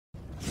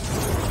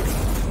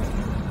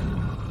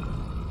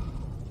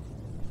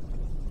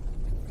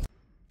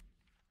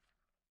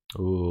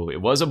Ooh, it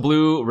was a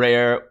blue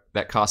rare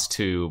that cost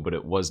 2, but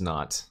it was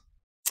not.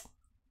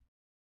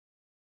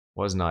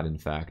 Was not, in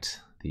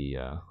fact, the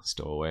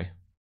stowaway.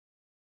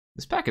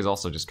 This pack is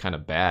also just kind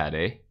of bad,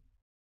 eh?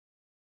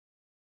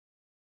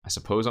 I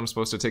suppose I'm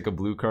supposed to take a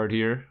blue card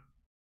here.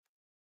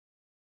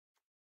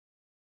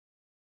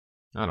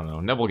 I don't know.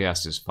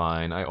 Nebelgast is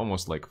fine. I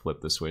almost like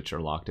Flip the Switch or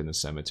Locked in the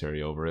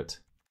Cemetery over it.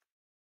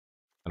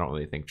 I don't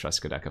really think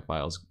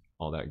Triskaidekaphile's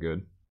all that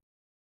good.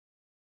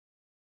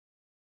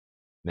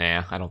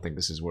 Nah, I don't think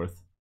this is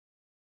worth.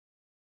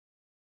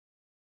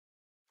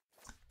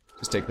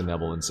 Just take the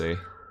Nebel and say,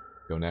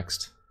 go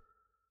next.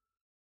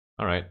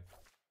 Alright.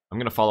 I'm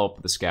gonna follow up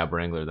with the Scab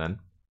Wrangler then.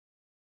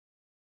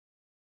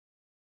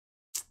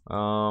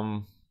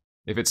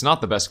 If it's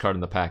not the best card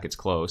in the pack, it's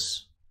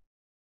close.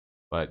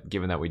 But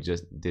given that we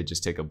did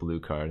take a blue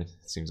card,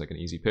 it seems like an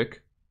easy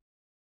pick.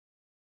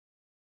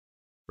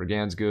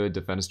 Brigand's good,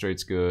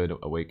 Defenestrate's good,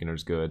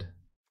 Awakener's good.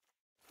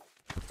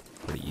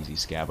 Pretty easy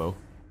Scabo.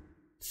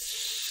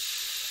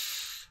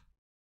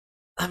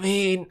 I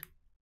mean,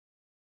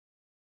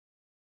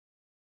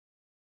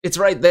 it's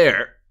right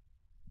there.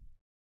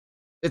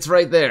 It's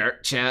right there,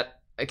 chat.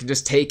 I can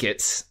just take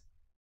it.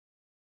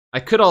 I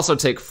could also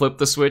take Flip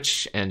the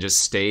Switch and just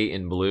stay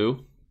in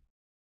blue.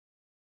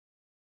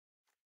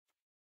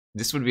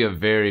 This would be a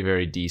very,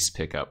 very decent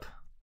pickup.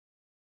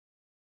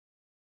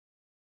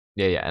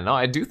 Yeah, no,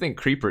 I do think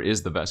Creeper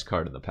is the best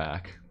card in the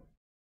pack.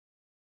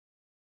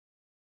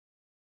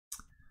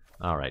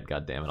 Alright,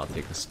 goddammit, I'll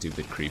take the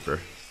stupid Creeper.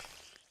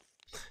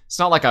 It's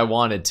not like I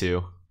wanted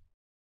to.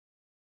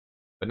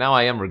 But now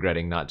I am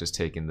regretting not just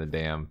taking the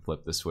damn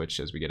Flip the Switch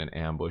as we get an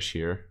ambush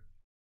here.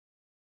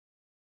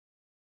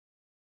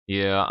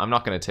 Yeah, I'm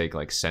not going to take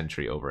like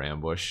Sentry over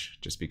Ambush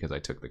just because I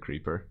took the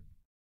Creeper.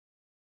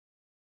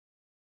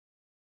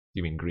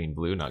 You mean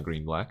green-blue, not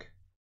green-black?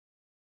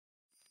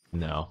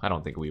 No, I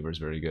don't think Weaver's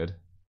very good.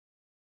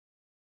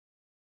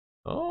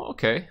 Oh,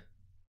 okay.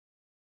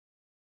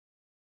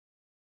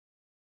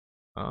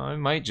 I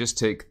might just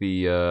take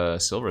the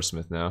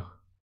Silversmith now.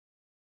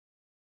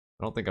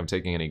 I don't think I'm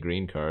taking any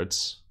green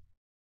cards.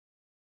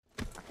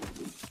 I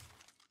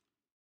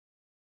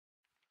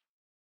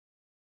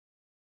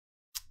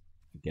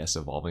guess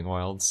Evolving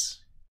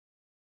Wilds.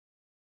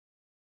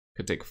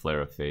 Could take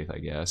Flare of Faith, I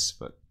guess,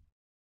 but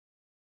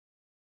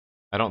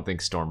I don't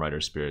think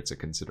Stormrider Spirit's a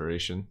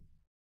consideration.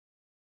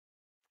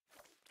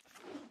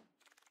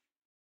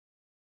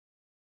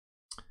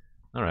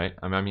 Alright,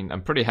 I mean,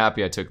 I'm pretty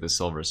happy I took the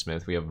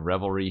Silversmith. We have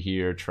Revelry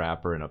here,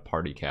 Trapper, and a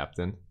Party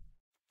Captain.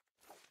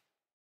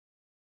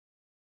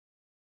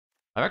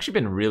 I've actually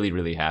been really,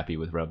 really happy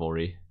with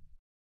Revelry.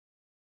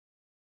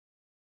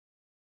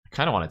 I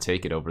kind of want to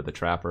take it over the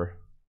Trapper.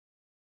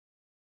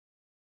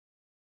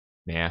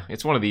 Nah,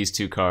 it's one of these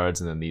two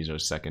cards, and then these are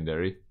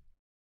secondary.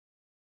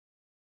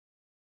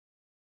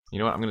 You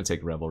know what? I'm going to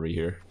take Revelry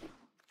here.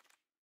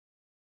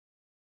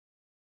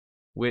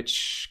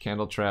 Witch,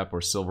 Candle Trap,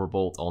 or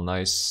Silverbolt, all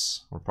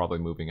nice. We're probably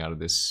moving out of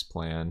this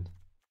plan.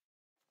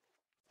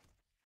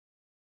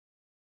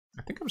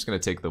 I think I'm just going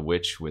to take the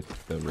Witch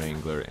with the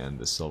Wrangler and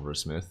the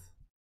Silversmith.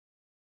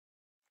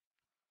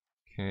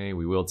 Okay,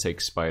 we will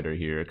take Spider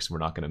here because we're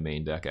not going to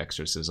main deck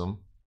Exorcism.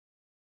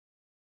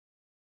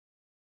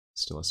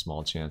 Still a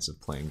small chance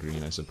of playing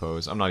green, I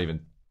suppose. I'm not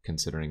even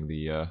considering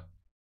the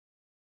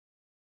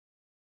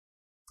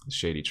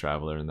Shady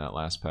Traveler in that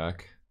last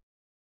pack.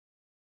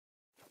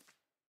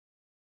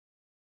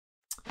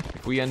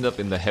 If we end up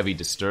in the Heavy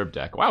Disturb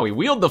deck... Wow, we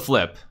wheeled the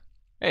flip!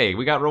 Hey,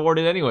 we got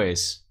rewarded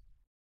anyways.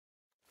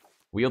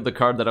 Wheeled the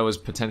card that I was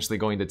potentially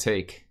going to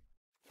take.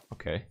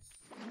 Okay.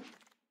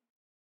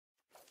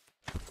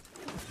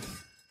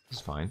 It's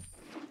fine.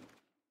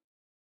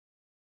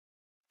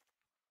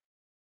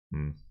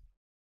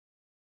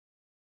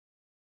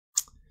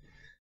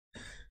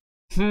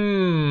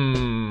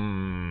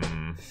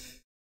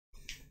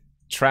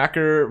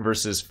 Tracker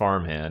versus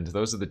Farmhand.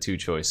 Those are the two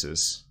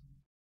choices.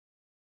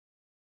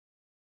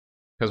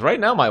 Because right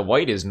now my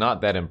white is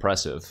not that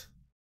impressive.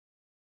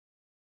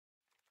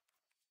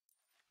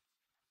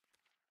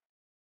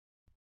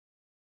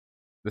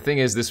 The thing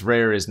is, this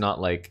rare is not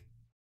like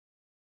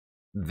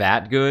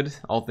that good,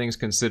 all things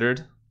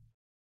considered.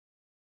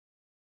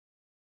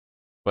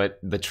 But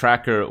the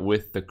Tracker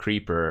with the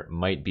Creeper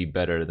might be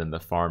better than the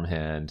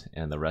Farmhand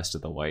and the rest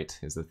of the white,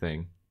 is the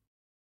thing.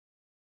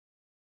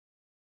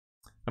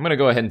 I'm going to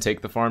go ahead and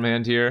take the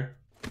Farmhand here,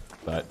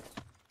 but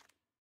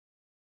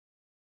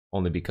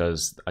only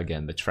because,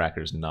 again, the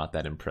Tracker's not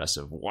that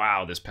impressive.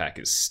 Wow, this pack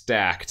is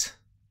stacked.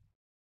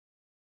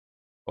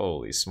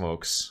 Holy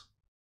smokes.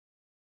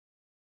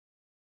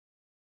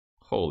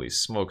 Holy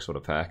smokes, what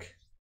a pack.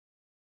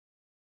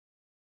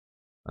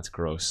 That's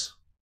gross.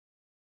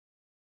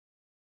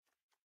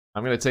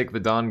 I'm going to take the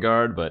Dawn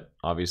Guard, but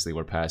obviously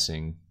we're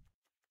passing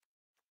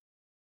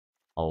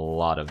a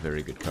lot of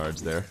very good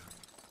cards there.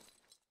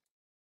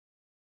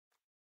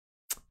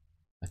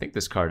 I think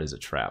this card is a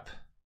trap.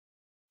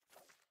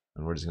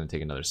 And we're just going to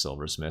take another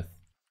Silversmith.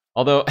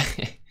 Although,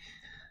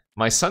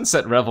 My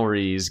Sunset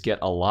Revelries get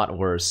a lot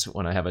worse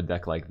when I have a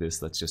deck like this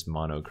that's just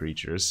mono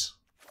creatures.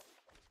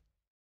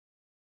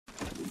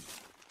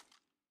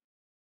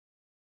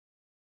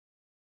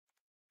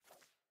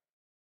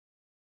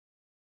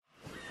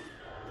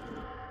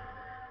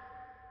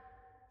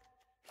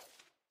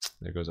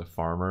 There goes a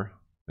farmer.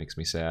 Makes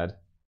me sad.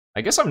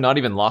 I guess I'm not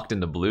even locked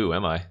into blue,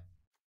 am I?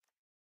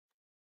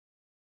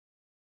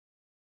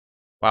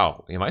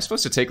 Wow, am I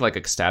supposed to take like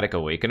Ecstatic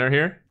Awakener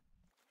here?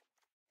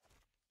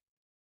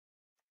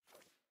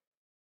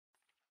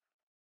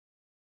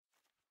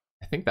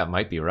 I think that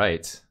might be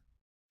right.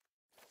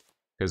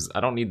 Because I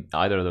don't need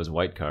either of those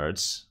white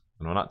cards.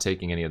 And I'm not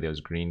taking any of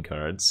those green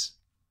cards.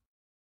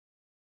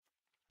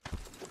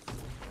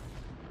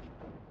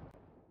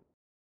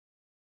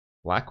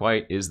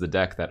 Black-white is the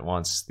deck that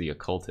wants the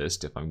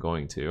Occultist, if I'm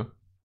going to.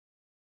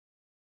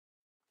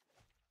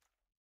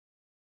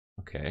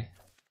 Okay.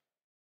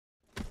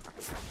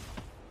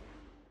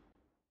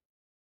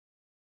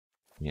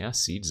 Yeah,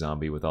 Siege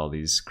Zombie with all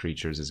these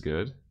creatures is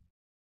good.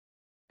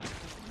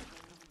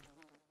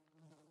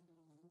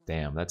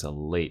 Damn, that's a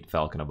late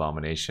Falcon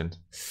Abomination.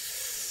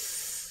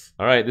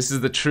 Alright, this is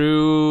the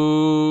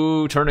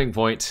true turning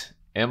point.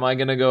 Am I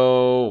gonna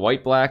go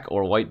white-black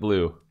or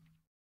white-blue?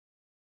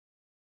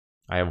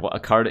 I have a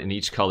card in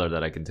each color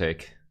that I can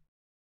take.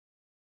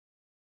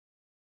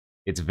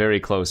 It's very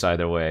close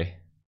either way.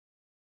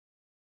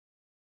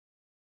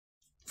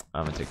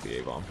 I'm gonna take the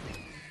A-Bomb.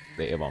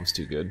 The A-Bomb's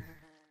too good.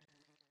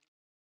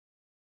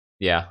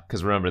 Yeah,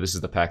 because remember, this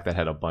is the pack that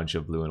had a bunch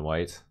of blue and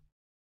white.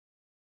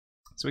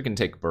 So we can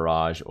take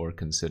Barrage or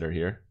Consider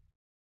here.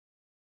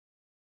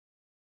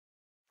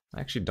 I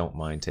actually don't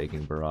mind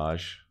taking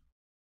Barrage.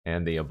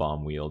 And the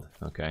A-Bomb Wield.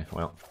 Okay,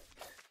 well.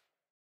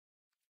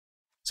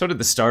 So did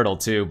the Startle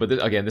too, but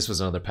again, this was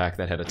another pack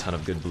that had a ton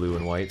of good blue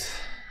and white.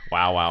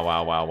 Wow, wow,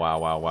 wow, wow, wow,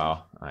 wow,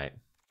 wow. Alright,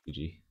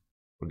 GG.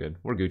 We're good.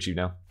 We're Gucci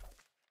now.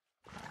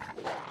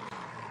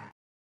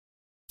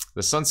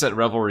 The Sunset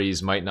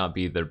Revelries might not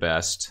be their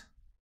best.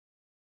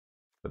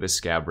 But this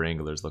Scab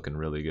Wrangler's looking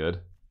really good.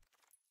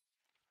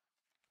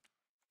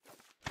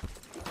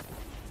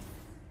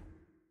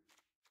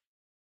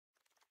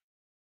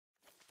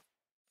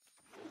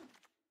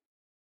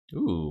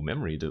 Ooh,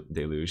 Memory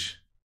Deluge.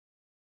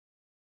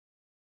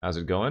 How's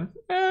it going?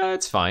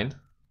 It's fine.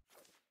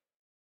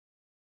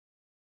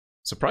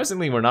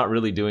 Surprisingly, we're not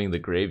really doing the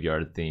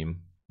graveyard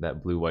theme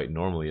that blue-white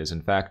normally is.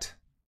 In fact,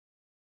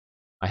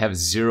 I have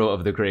 0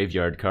 of the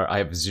graveyard card. I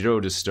have 0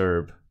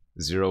 Disturb,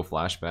 0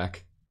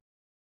 Flashback.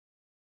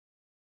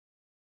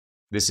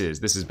 This is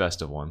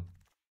best of 1.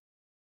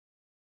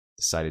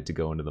 Decided to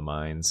go into the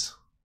mines.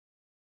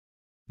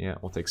 Yeah,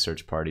 we'll take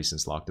Search Party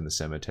since Locked in the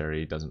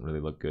Cemetery doesn't really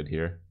look good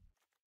here.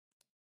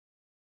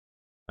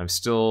 I'm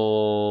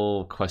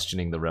still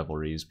questioning the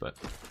Revelries, but...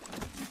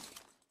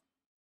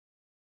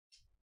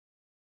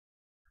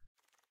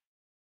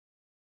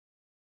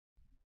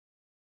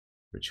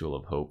 Ritual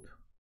of Hope.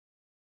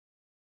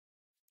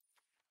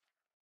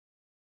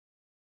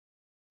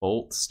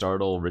 Bolt,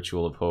 Startle,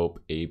 Ritual of Hope,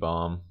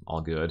 A-Bomb, all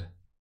good. A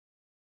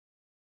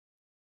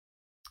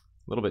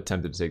little bit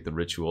tempted to take the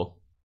Ritual.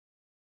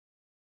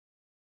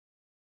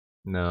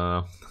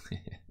 No.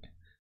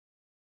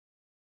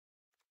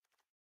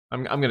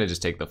 I'm gonna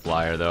just take the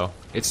Flyer, though.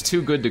 It's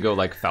too good to go,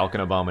 like,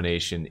 Falcon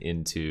Abomination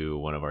into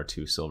one of our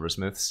 2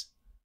 Silversmiths.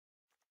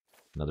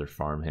 Another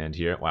farmhand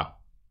here. Wow.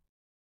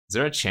 Is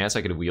there a chance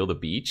I could wheel the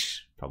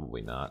beach?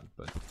 Probably not,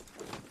 but...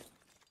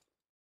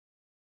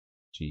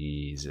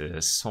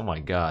 Jesus. Oh my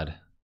god.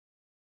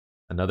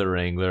 Another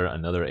Wrangler,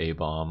 another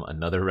A-Bomb,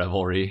 another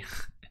Revelry.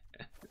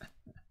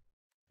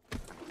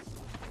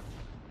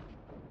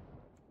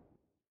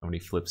 How many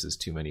flips is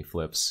too many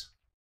flips?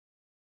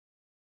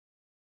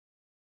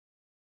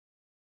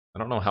 I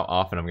don't know how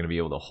often I'm going to be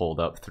able to hold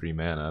up 3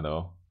 mana,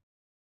 though.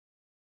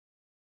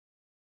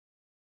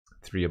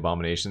 3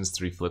 Abominations,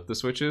 3 flip the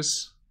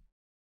switches?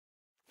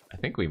 I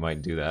think we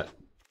might do that.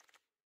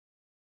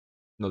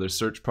 Another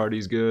Search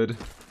Party's good.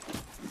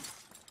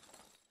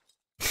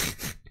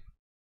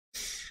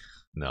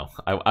 No,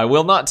 I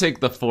will not take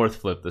the 4th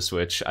flip the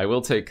switch. I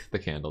will take the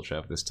Candle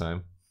Trap this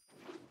time.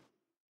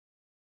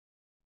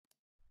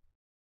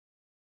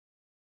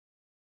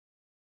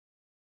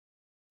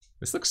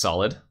 This looks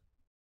solid.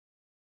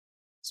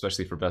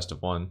 Especially for best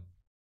of 1.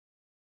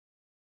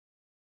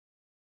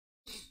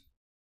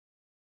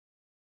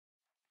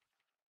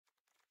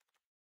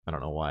 I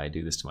don't know why I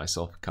do this to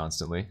myself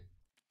constantly.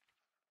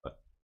 But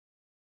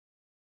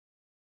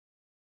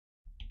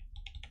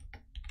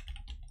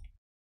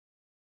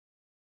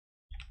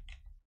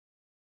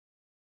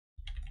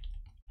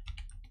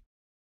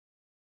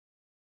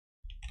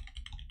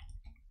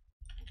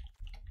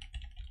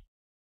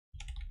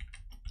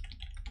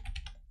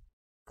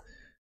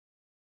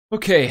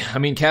okay, I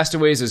mean,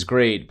 Castaways is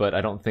great, but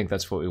I don't think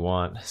that's what we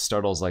want.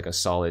 Startle's like a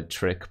solid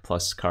trick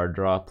plus card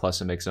draw,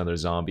 plus it makes another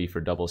zombie for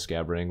double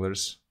Scab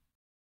Wranglers.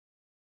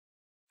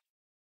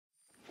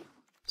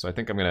 So I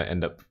think I'm going to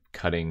end up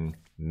cutting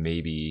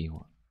maybe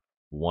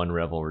 1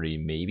 Revelry,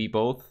 maybe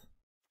both.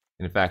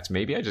 In fact,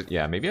 maybe I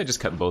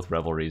just cut both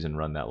Revelries and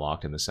run that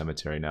locked in the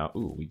cemetery now.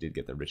 Ooh, we did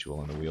get the ritual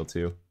on the wheel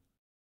too.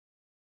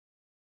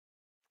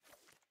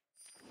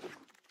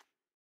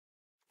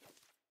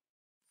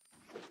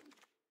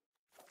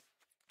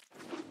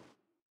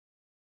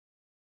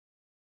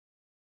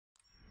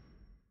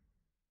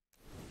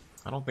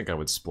 I don't think I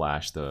would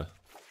splash the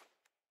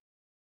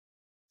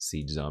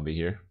Siege Zombie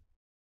here.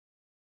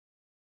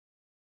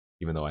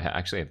 Even though I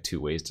actually have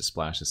two ways to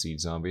splash a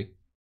Siege Zombie.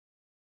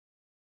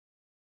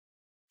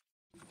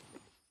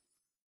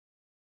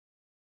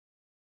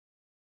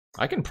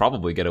 I can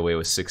probably get away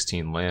with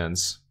 16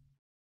 lands.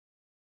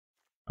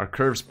 Our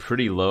curve's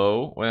pretty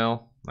low.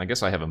 Well, I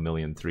guess I have a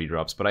million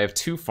 3-drops, but I have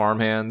 2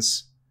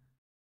 farmhands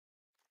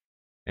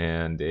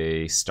and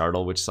a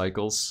Startle which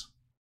cycles.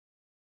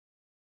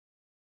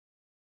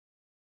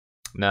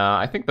 Nah,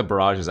 I think the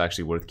barrage is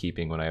actually worth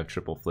keeping when I have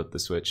triple flip the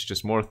switch.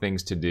 Just more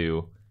things to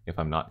do if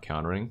I'm not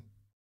countering.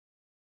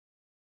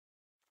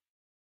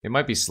 It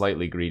might be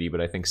slightly greedy,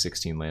 but I think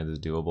 16 lands is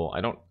doable.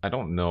 I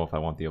don't know if I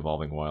want the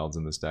Evolving Wilds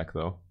in this deck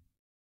though.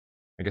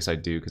 I guess I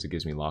do because it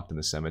gives me locked in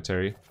the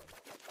cemetery.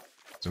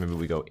 So maybe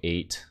we go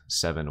 8,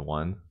 7,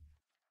 1.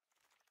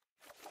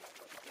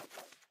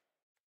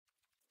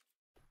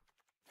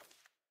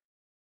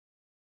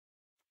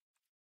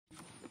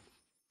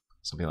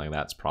 Something like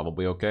that's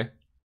probably okay.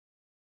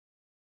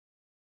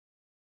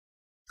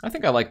 I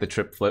think I like the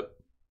trip flip.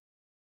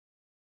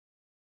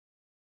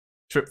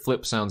 Trip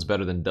flip sounds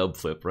better than dub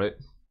flip, right?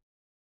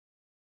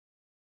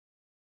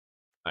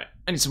 Alright,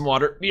 I need some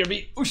water.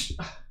 BRB. Oosh.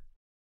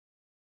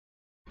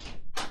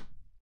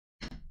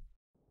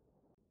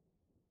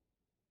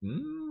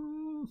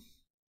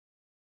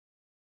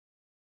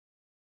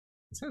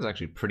 This is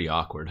actually pretty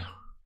awkward.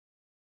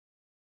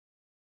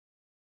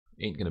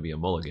 Ain't gonna be a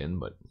mulligan,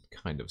 but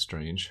kind of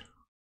strange.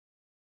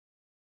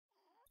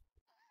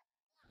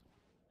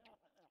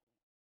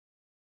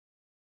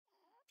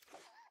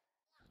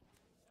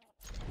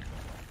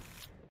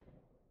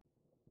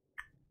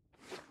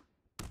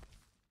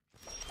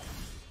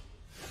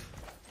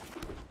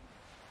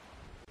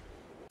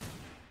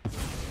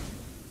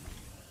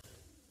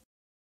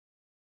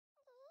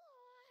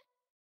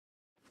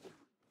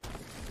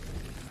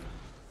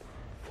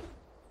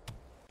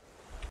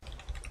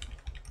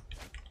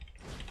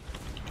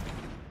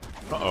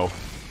 Uh-oh.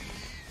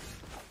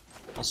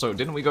 Also,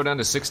 didn't we go down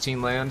to 16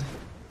 land?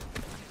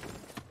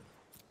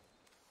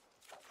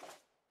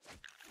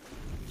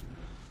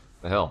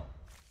 The hell?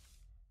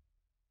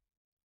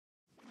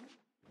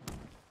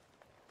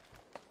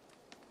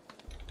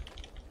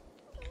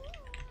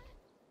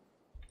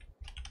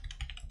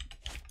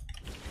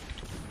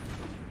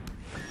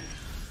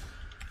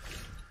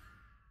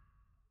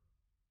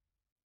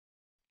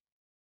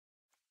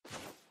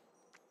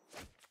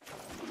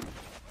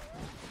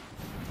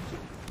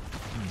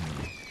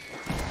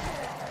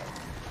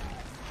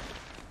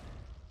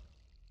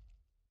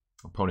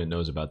 Opponent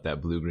knows about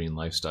that blue-green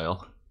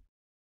lifestyle.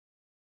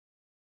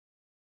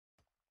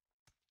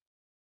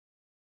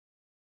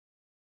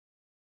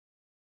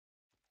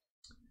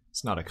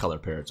 It's not a color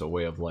pair, it's a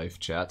way of life,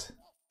 chat.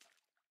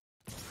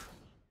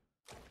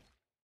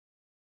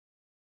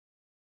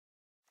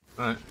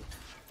 Alright,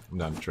 I'm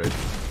down to trade.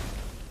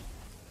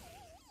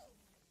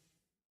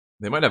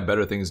 They might have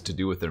better things to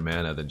do with their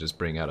mana than just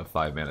bring out a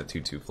 5-mana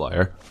 2/2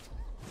 flyer.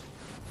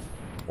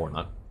 Or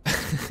not.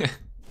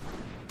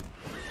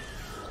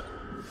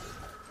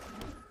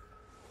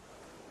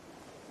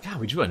 God,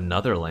 we drew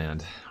another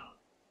land.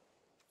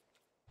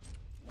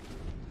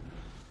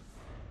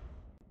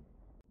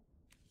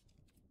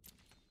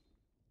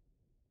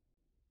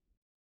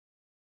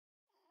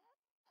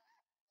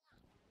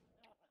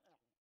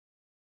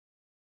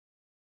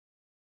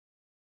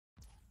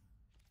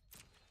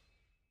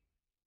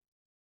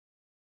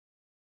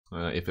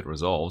 If it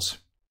resolves.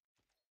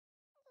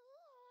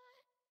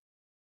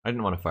 I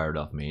didn't want to fire it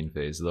off main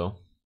phase, though.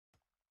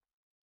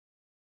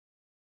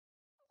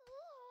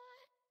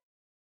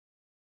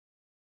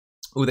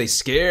 Ooh, they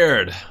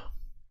scared!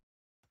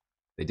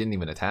 They didn't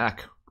even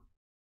attack.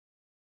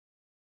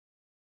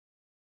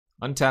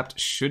 Untapped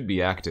should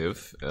be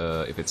active.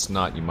 If it's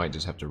not, you might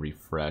just have to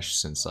refresh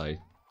since I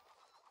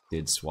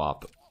did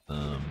swap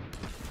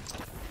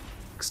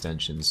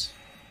extensions.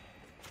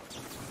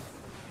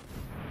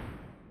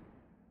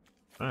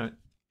 Alright.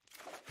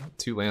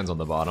 2 lands on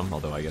the bottom,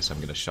 although I guess I'm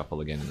going to shuffle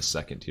again in a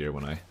second here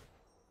when I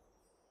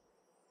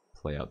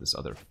play out this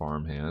other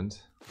farm hand.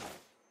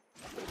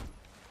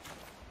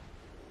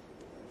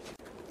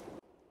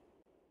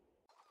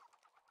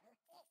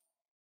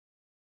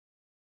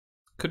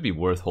 Could be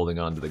worth holding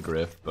on to the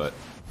Griff, but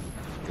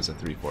I guess a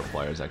 3/4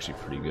 flyer is actually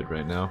pretty good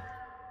right now.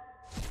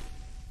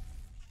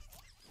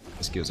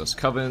 This gives us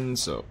Coven,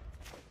 so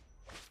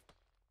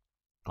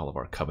all of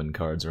our Coven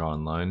cards are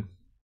online.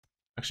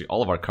 Actually,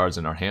 all of our cards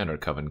in our hand are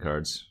Coven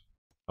cards.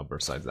 Oh,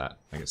 besides that,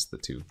 I guess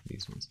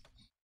these ones.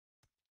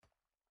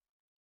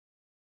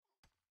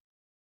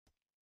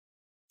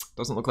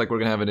 Doesn't look like we're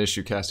gonna have an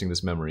issue casting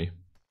this memory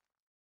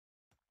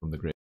from the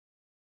grave.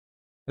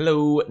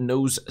 Hello,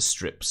 Nose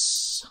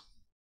Strips.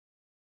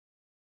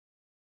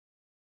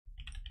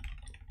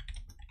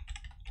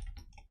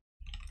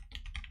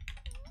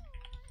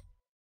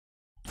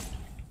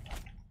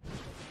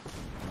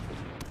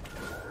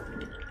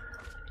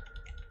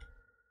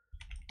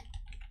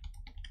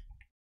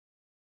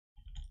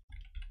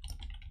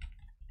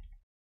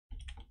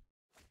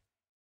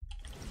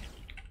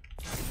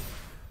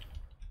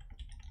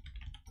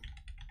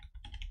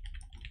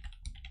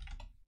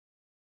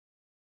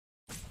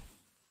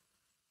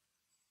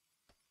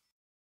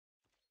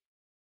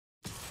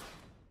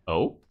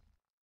 Oh?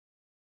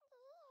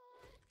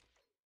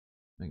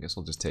 I guess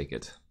I'll just take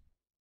it.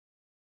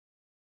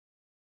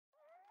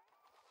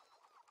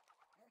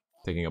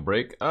 Taking a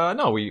break?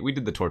 No, we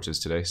did the torches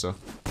today, so...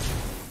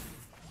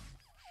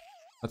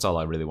 That's all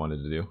I really wanted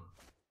to do.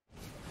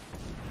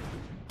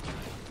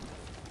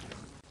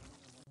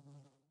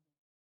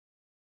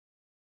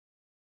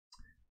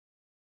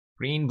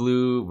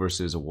 Green-blue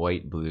versus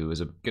white-blue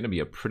is gonna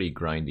be a pretty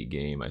grindy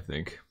game, I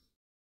think.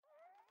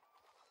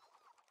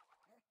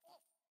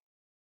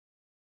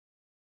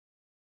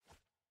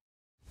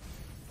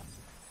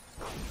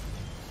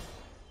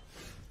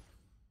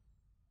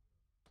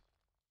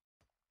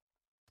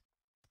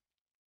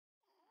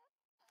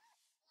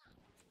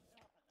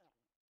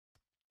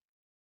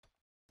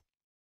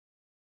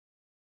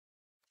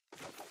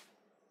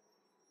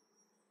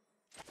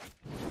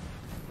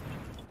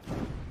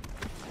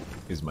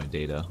 Is my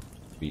data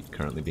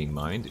currently being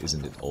mined?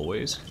 Isn't it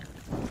always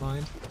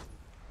mined?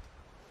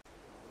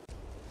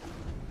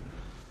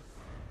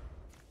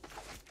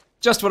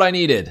 Just what I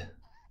needed!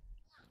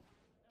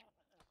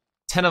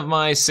 10 of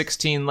my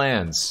 16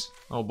 lands.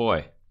 Oh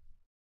boy.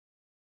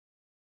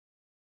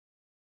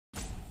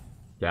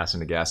 Gas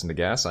into gas into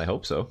gas, I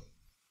hope so.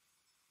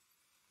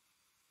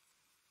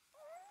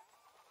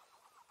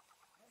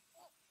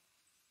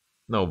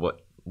 No,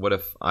 but what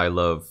if I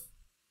love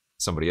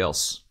somebody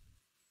else?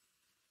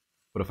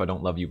 What if I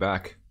don't love you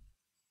back?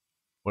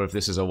 What if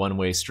this is a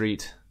one-way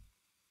street?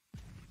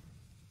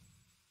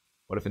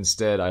 What if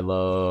instead I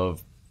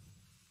love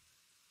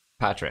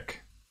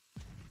Patrick?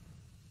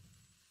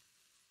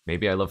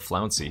 Maybe I love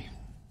Flouncy.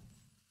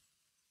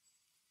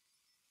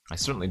 I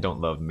certainly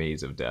don't love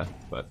Maze of Death,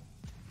 but...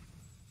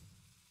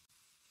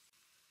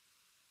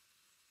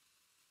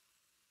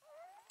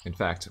 In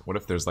fact, what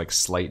if there's like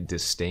slight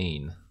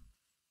disdain?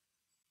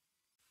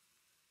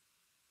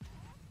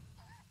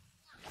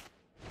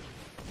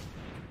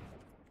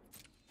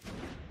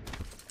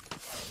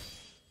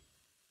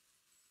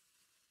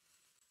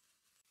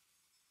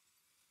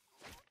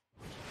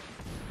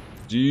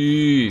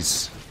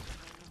 Jeez.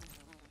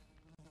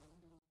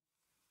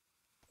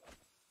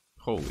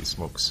 Holy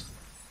smokes.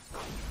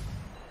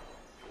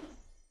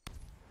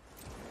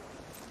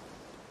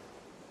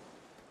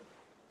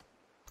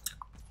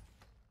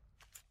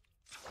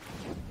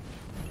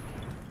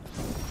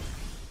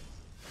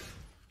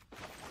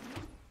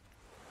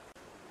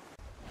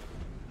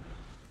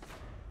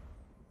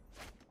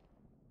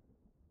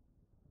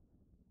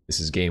 This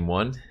is game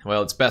one.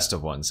 Well, it's best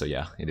of one, so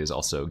yeah, it is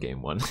also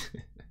game one.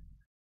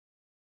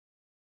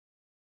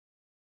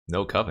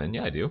 No Coven,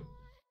 yeah I do.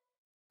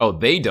 Oh,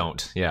 they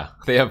don't, yeah.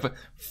 They have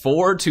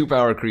 4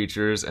 2-power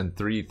creatures and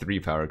 3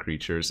 3-power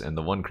creatures, and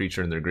the one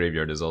creature in their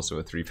graveyard is also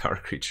a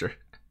 3-power creature.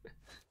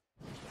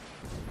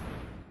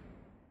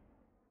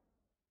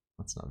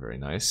 That's not very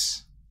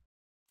nice.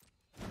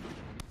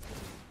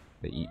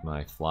 They eat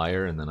my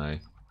flyer, and then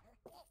I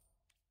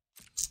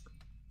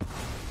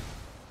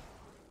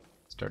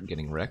start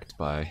getting wrecked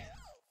by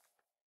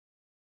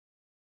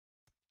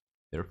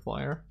their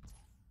flyer.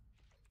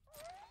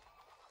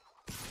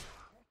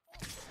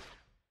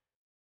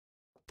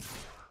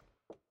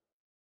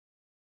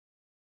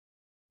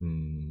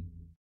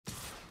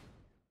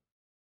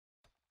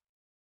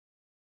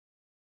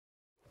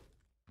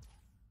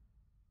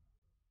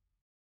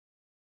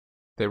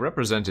 They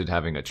represented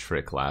having a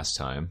trick last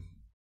time.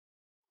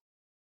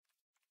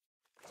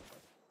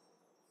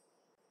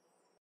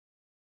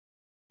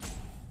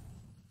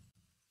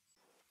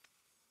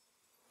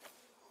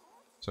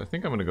 So I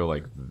think I'm gonna go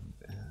like...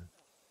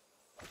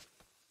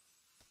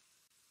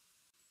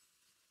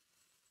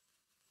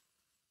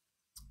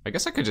 I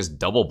guess I could just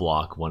double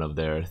block one of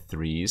their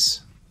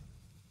 3s.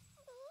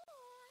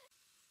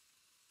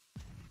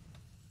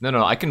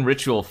 No, I can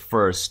ritual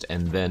first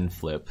and then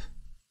flip.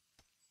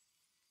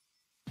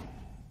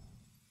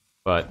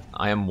 But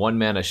I am 1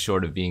 mana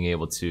short of being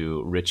able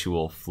to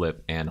ritual,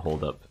 flip, and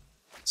hold up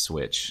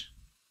switch.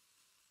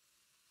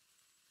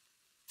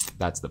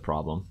 That's the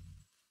problem.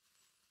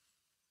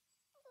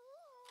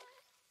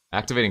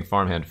 Activating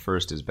farmhand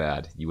first is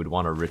bad. You would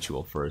want a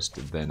ritual first,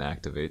 then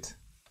activate.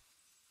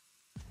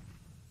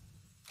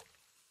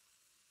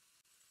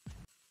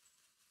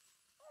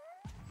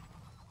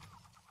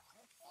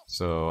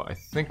 So I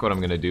think what I'm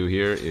gonna do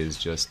here is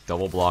just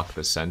double block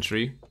the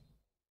sentry.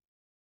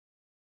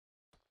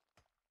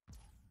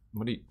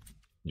 What are you...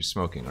 You're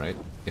smoking, right?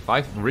 If I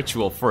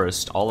ritual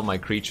first, all of my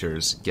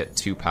creatures get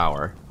 2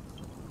 power.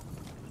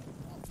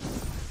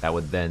 That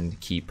would then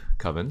keep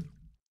Coven,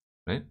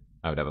 right?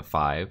 I would have a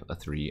 5, a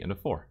 3, and a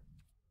 4.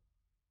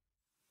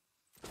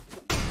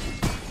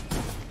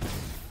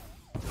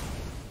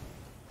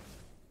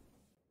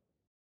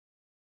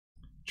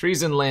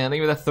 Trees and Land,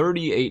 thank you for the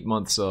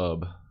 38-month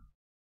sub.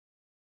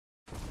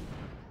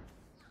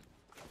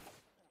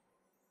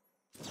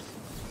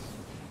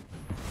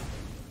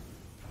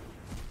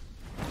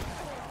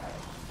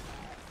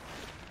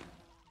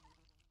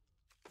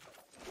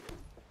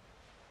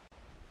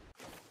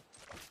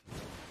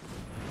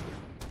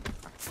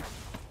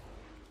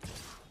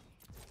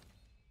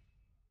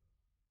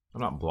 I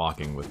I'm not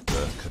blocking with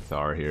the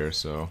Cathar here,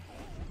 so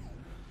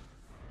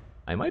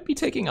I might be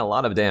taking a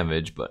lot of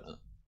damage, but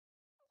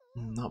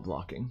I'm not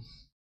blocking.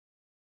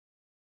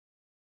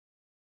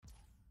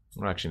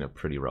 We're actually in a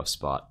pretty rough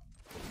spot.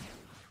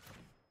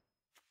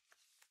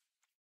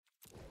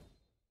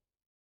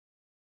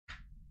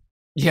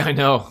 Yeah, I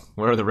know.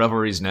 Where are the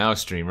revelries now,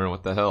 streamer?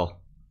 What the hell?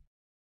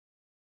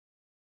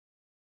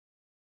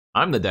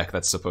 I'm the deck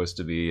that's supposed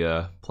to be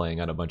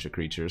playing on a bunch of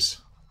creatures.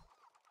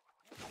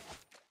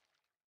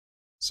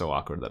 So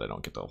awkward that I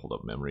don't get to hold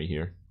up memory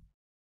here.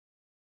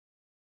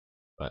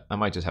 But I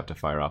might just have to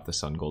fire off the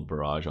Sun Gold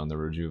Barrage on the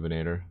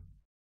Rejuvenator.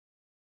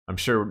 I'm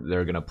sure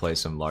they're going to play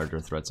some larger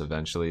threats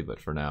eventually,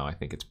 but for now I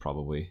think it's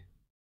probably...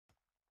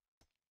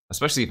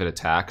 Especially if it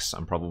attacks,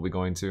 I'm probably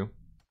going to.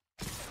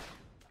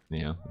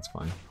 Yeah, that's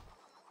fine.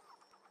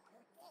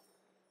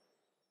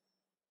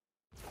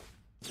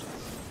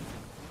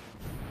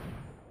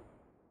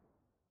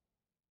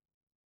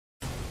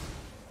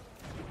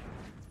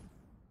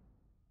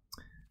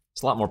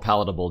 It's a lot more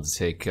palatable to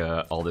take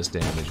all this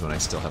damage when I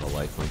still have a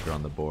lifelinker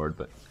on the board,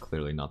 but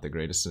clearly not the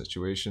greatest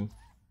situation.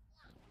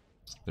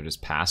 They're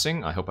just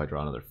passing? I hope I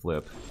draw another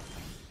flip.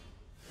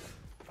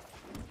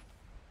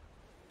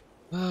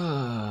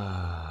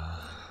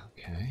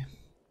 Okay.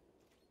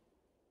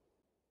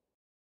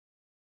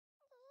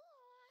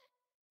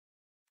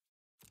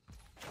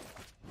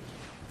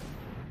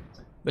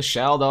 The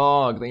Shell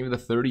Dog, thank you for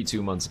the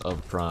 32 months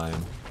of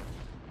Prime.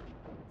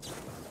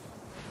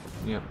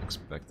 Yep,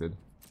 expected.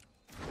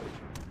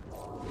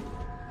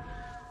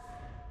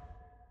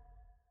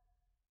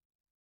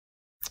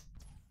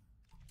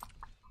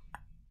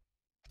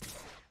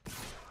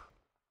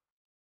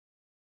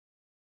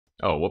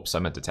 Oh, whoops, I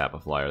meant to tap a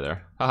flyer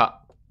there. Haha.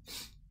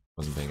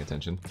 Wasn't paying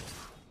attention.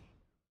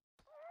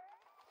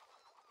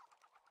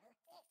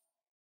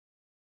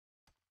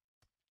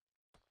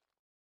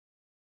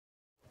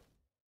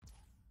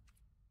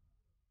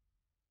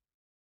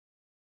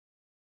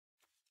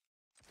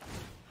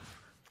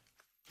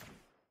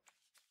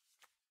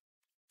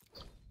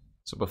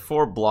 So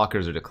before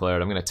blockers are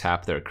declared, I'm going to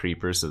tap their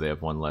creepers so they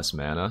have one less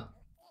mana.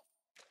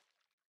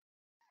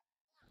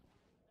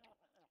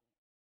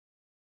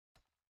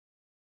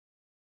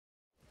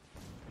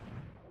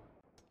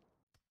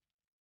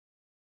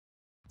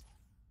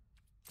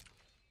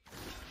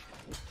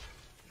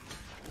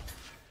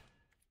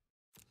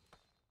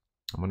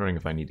 I'm wondering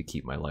if I need to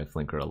keep my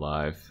lifelinker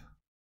alive.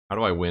 How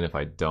do I win if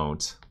I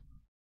don't?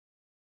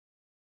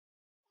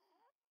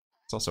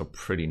 It's also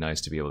pretty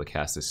nice to be able to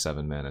cast this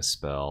 7-mana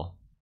spell.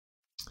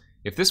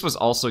 If this was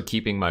also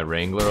keeping my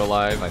Wrangler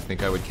alive, I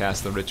think I would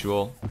cast the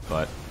Ritual,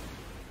 but... I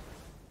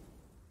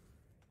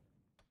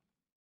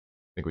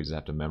think we just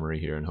have to memory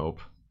here and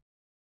hope.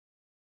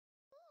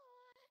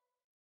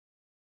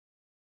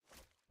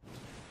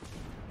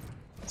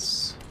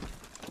 That's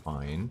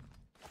fine.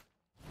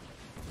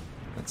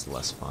 That's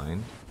less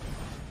fine.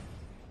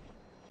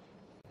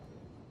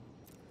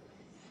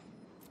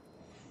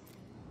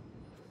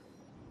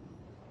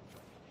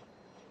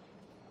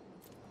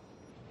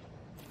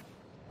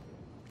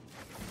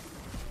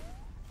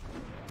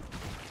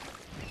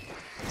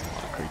 A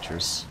lot of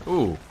creatures.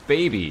 Ooh,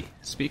 baby!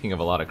 Speaking of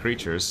a lot of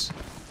creatures.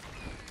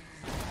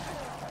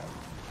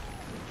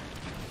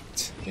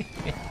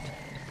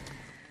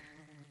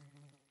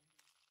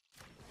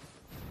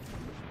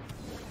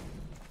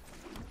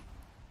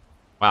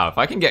 Wow, if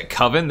I can get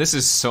Coven, this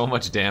is so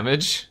much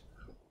damage.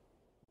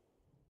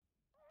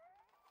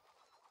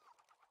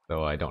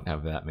 Though I don't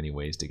have that many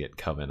ways to get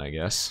Coven, I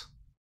guess.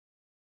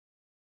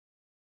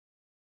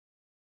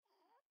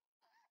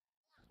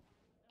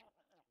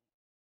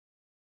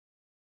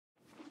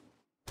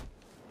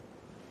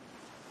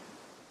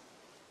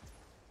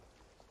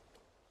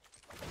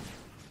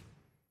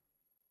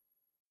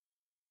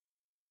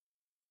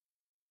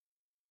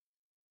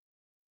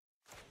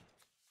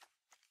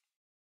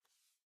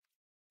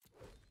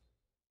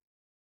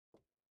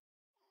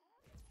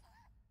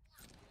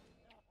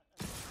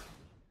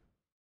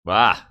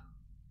 Bah!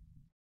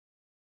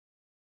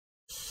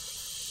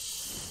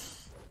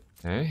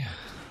 Okay.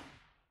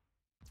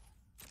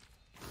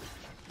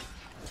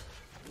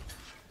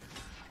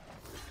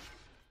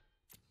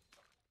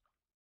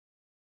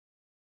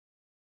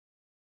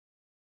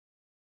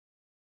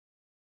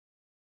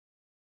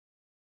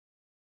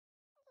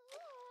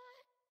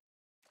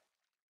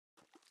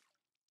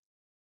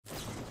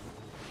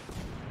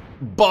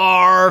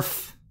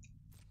 Barf!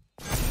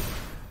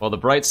 Well, the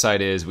bright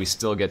side is we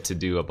still get to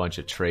do a bunch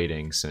of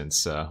trading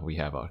since we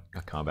have a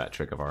combat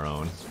trick of our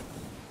own.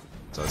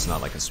 So it's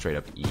not like a straight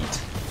up eat.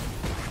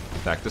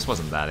 In fact, this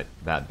wasn't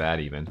that bad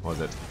even,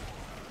 was it?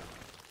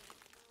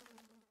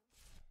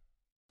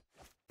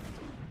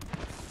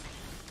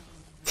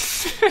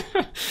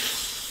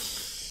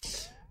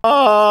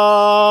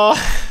 Oh!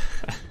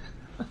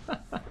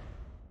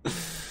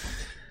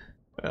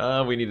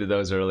 We needed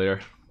those earlier.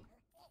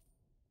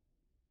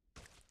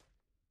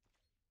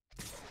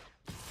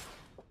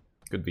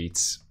 Good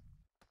beats.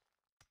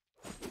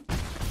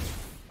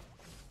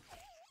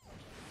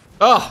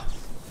 Oh!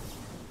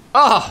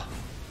 Oh!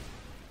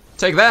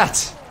 Take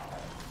that!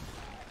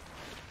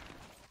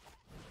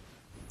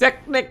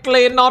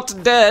 Technically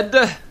not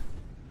dead.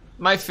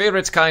 My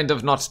favorite kind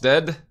of not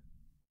dead.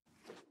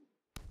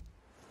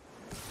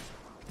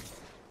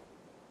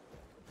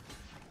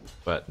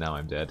 But now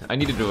I'm dead. I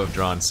needed to have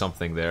drawn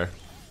something there.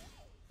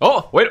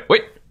 Oh, wait.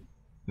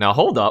 Now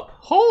hold up.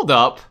 Hold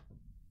up.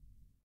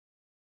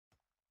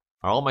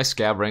 Are all my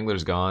Scab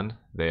Wranglers gone?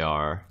 They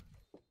are.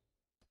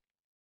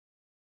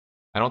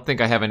 I don't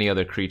think I have any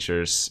other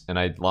creatures, and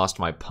I lost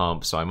my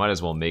pump, so I might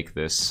as well make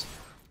this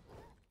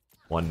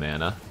 1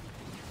 mana.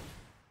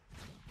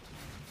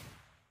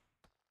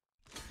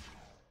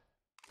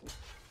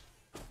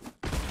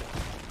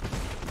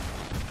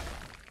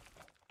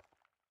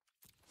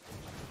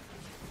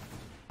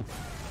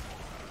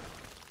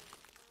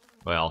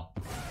 Well,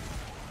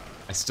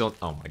 I still...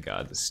 Oh my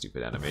god, this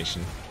stupid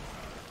animation.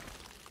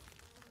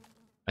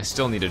 I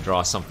still need to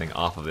draw something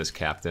off of this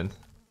captain.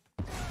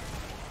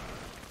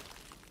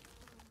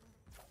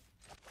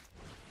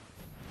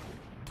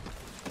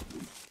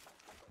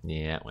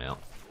 Yeah, well.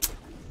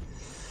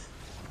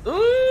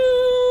 Ooh,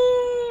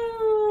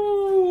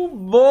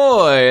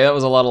 boy, that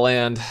was a lot of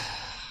land.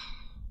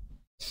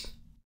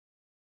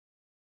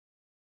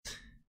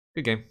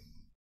 Good game.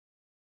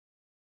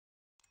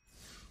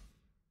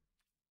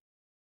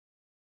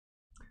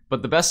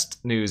 But the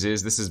best news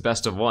is this is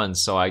best of 1,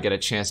 so I get a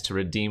chance to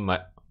redeem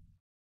my...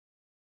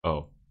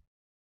 Oh.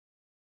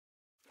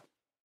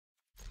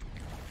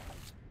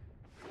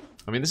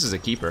 I mean, this is a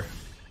keeper.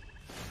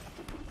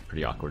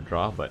 Pretty awkward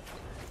draw, but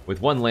with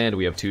 1 land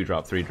we have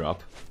 2-drop,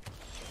 3-drop.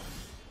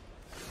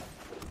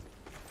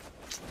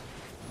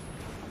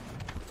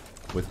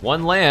 With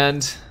 1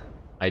 land,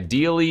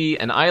 ideally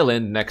an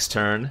island next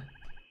turn.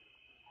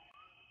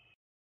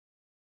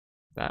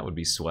 That would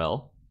be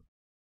swell.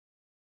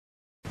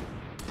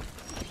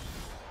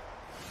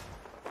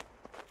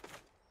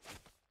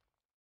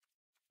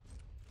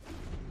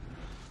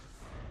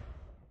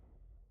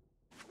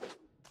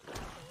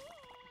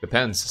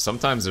 Depends.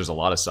 Sometimes there's a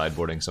lot of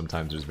sideboarding,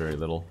 sometimes there's very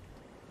little.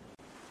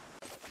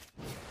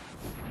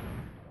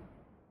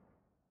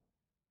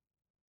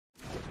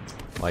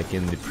 Like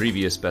in the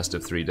previous best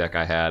of 3 deck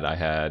I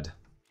had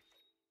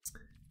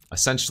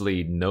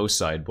essentially no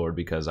sideboard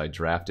because I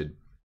drafted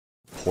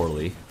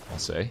poorly, I'll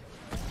say.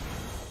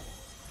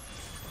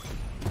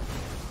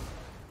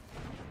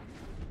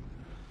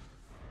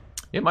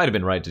 It might have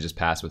been right to just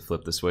pass with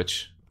Flip the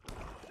Switch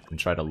and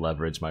try to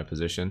leverage my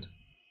position.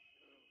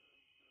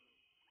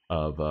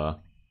 Well,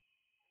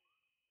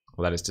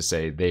 that is to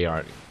say, they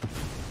are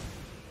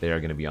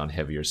going to be on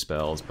heavier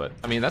spells, but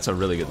I mean that's a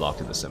really good lock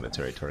to the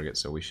cemetery target,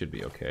 so we should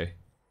be okay.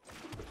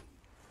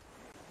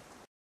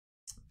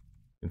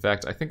 In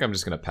fact, I think I'm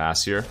just going to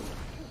pass here.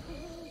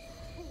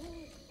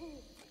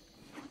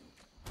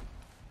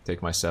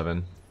 Take my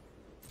 7.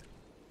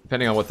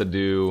 Depending on what to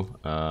do,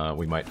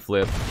 we might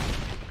flip,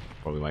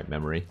 or we might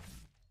memory.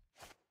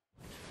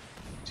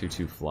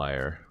 2/2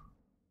 flyer.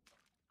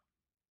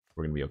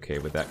 We're gonna be okay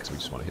with that because we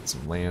just want to hit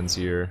some lands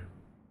here.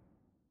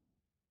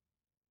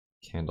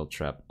 Candle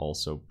Trap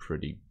also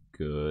pretty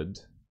good.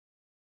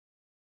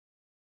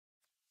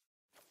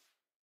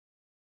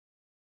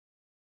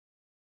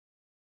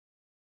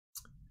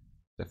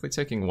 Definitely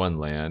taking 1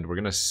 land. We're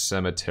gonna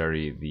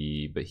Cemetery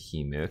the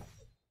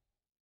Behemoth.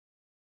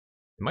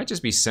 It might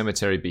just be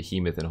Cemetery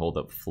Behemoth and hold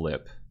up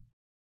Flip.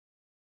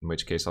 In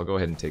which case I'll go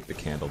ahead and take the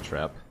Candle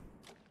Trap.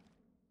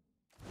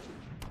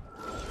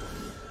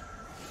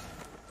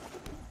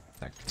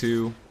 Attack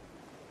 2.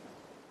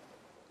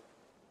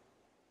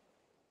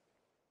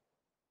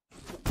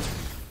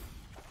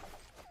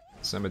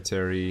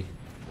 Cemetery.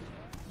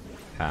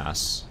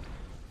 Pass.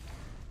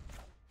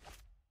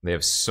 They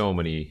have so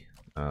many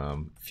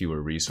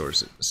fewer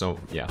resources. So,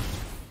 yeah.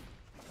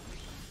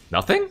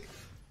 Nothing?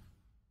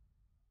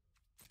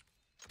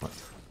 What?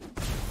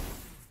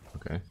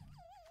 Okay.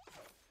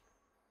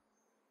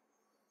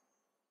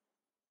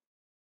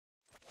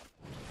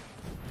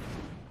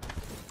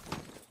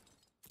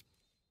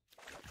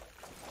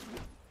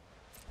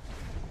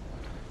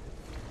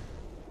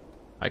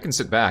 I can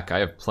sit back. I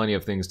have plenty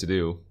of things to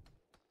do.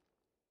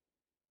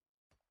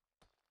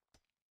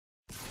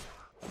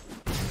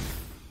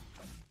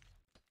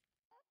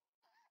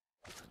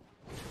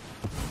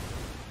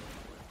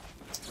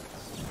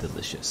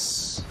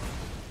 Delicious.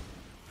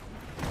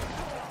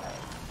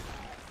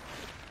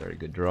 Very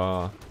good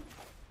draw.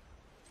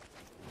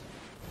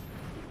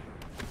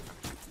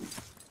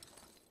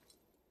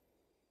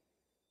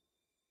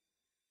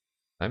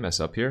 Did I mess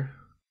up here?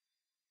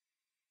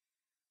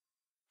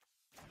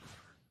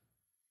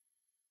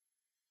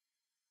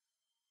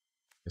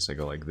 Guess I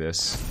go like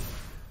this.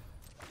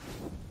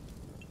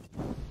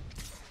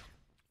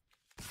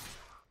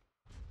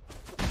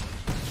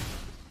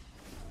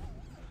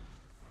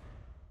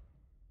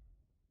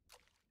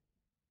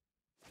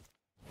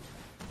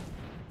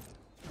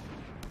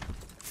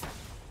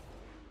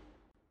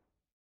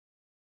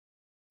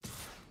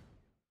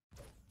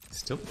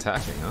 Still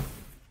attacking, huh?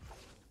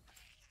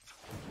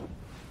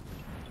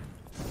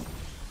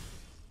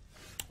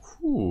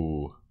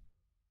 Ooh.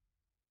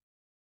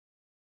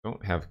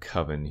 have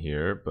Coven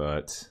here,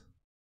 but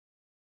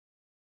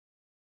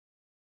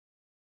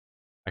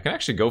I can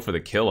actually go for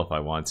the kill if I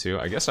want to.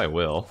 I guess I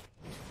will.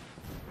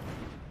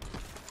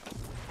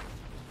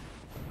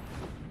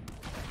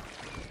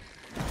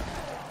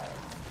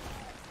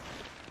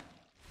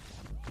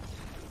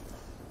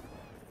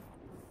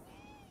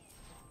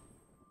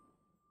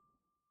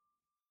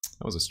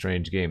 That was a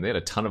strange game. They had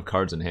a ton of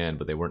cards in hand,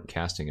 but they weren't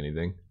casting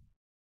anything.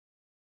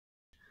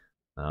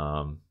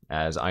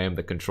 As I am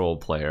the control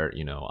player,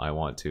 you know, I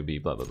want to be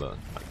blah blah blah.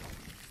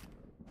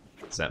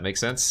 Does that make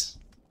sense?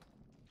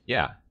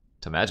 Yeah.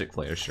 To Magic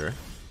players, sure.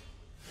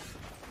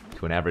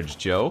 To an average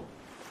Joe?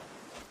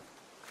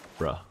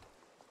 Bruh.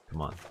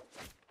 Come on.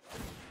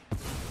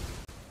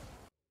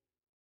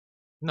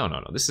 No, no,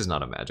 no. This is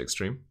not a Magic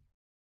stream.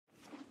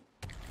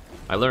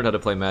 I learned how to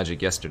play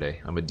Magic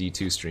yesterday. I'm a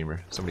D2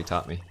 streamer. Somebody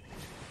taught me.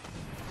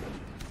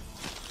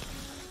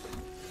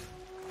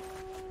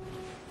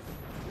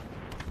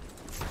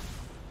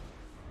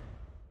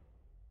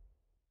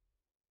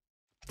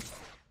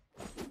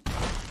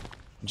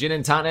 Gin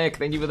and Tonic,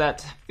 thank you for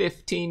that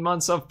 15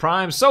 months of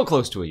Prime. So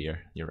close to a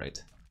year. You're right.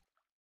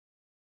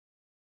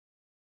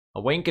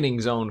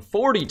 Awakening Zone,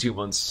 42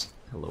 months.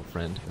 Hello,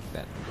 friend, with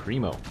that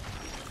primo.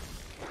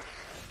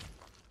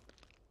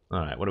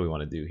 Alright, what do we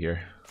want to do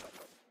here?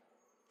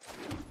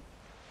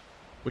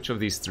 Which of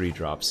these three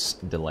drops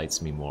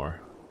delights me more?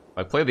 If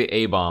I play the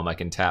A-bomb, I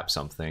can tap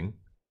something.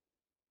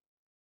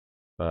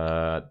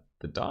 But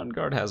the Dawn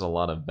Guard has a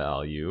lot of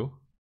value.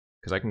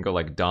 Because I can go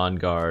like Dawn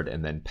Guard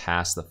and then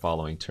pass the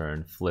following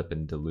turn, flip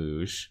and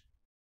Deluge.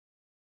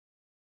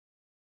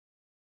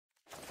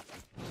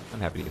 I'm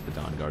happy to get the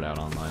Dawn Guard out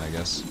online, I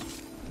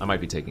guess. I might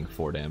be taking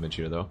 4 damage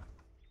here, though.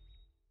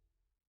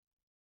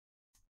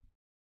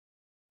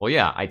 Well,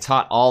 yeah, I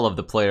taught all of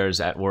the players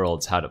at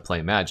Worlds how to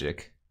play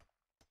Magic.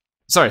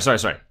 Sorry.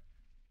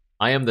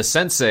 I am the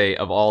sensei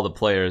of all the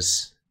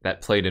players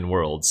that played in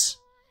Worlds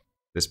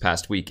this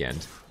past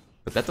weekend.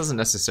 But that doesn't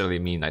necessarily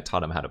mean I taught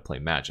them how to play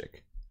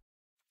Magic.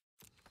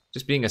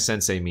 Just being a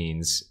sensei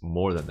means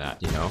more than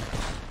that, you know?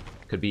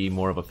 Could be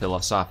more of a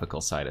philosophical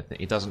side of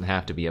things. It doesn't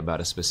have to be about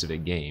a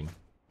specific game.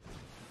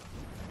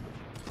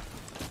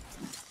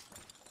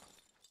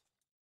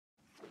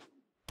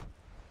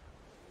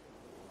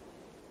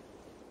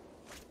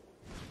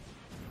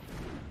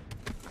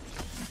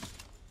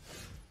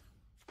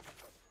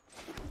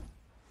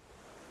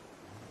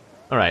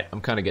 Alright,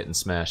 I'm kind of getting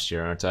smashed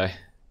here, aren't I?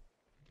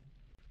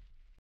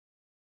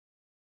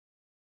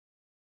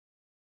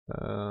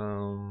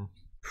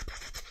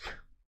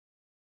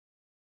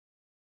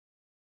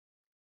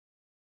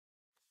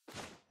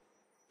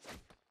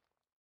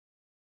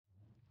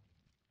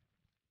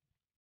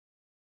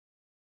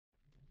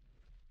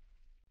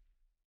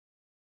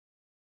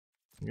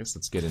 I guess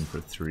let's get in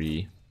for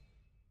 3.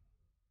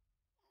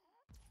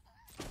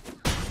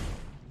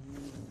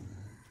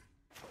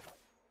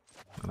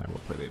 And I will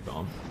play the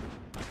bomb.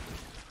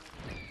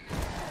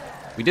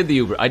 We did the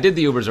Uber. I did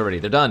the Ubers already.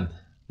 They're done.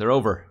 They're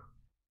over.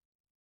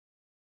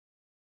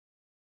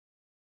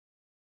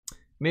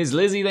 Ms.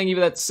 Lizzie, thank you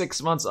for that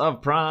 6 months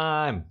of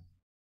Prime.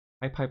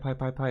 Pipe. I'm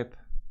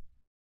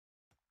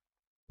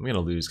gonna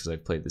lose because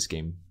I've played this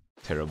game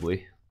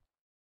terribly.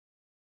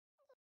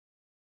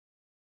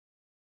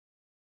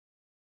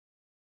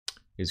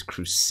 Is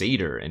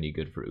Crusader any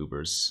good for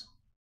Ubers?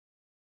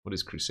 What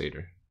is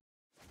Crusader?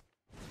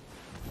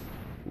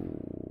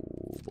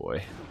 Ooh,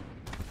 boy.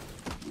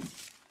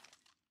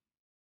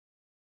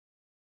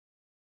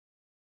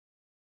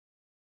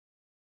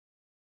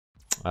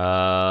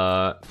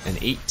 An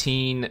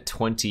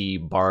 1820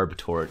 barb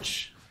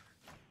torch.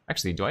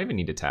 Actually, do I even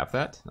need to tap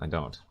that? I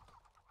don't.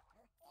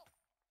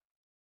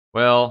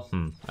 Well,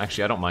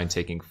 actually, I don't mind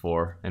taking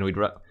 4. And we'd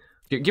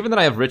given that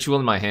I have ritual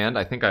in my hand,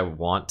 I think I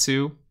want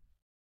to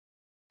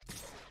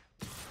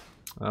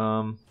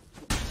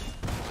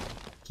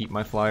keep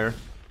my flyer.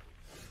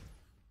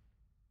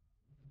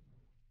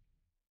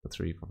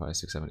 3, 4, 5,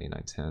 6, 7, 8,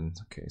 9, 10.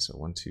 Okay, so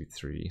 1, 2,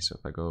 3. So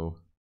if I go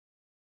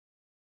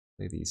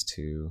play these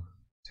 2,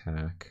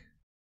 attack.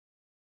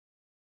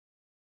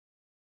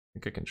 I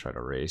think I can try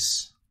to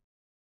race.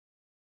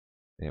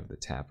 They have the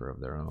tapper of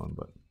their own,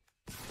 but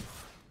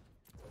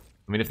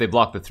I mean, if they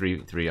block the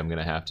 3/3, I'm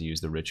gonna have to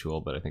use the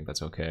ritual, but I think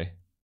that's okay.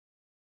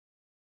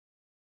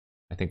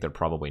 I think they're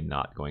probably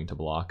not going to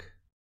block.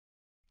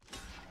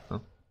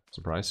 Oh,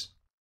 surprise.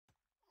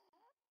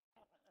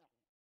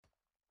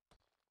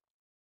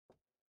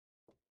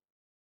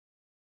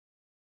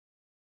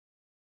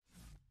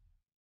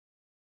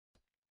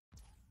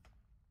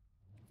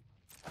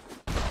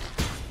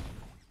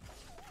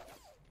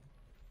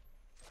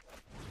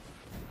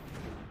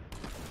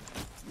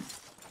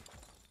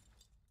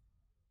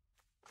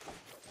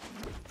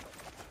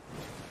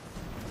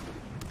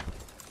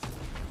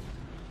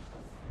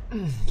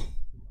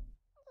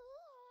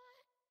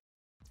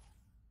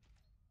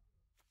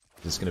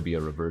 Is this gonna be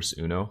a reverse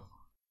Uno?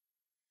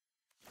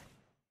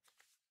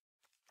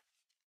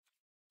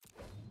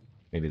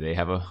 Maybe they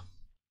have a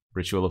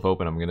ritual of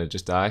hope and I'm gonna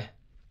just die.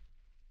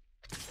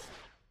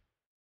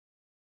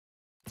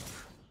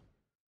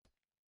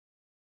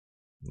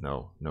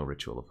 No, no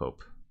Ritual of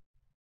Hope.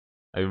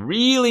 I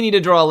really need to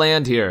draw a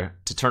land here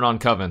to turn on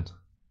Coven.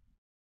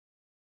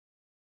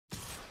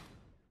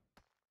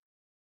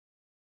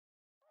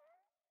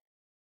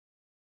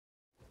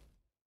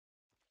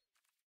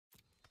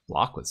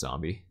 Block with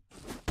zombie.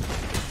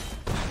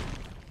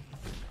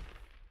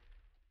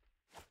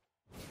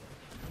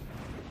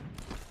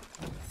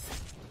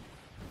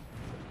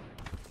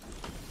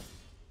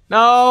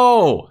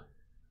 No!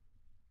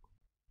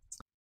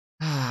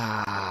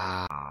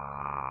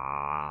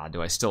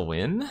 Do I still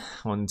win?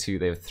 1, 2,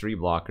 they have 3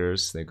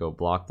 blockers. They go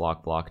block,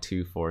 block, block,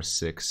 2, 4,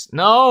 6.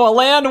 No, a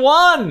land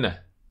 1!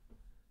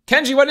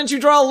 Kenji, why didn't you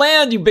draw a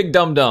land, you big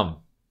dum-dum?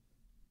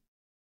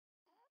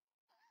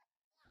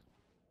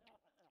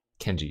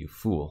 Kenji, you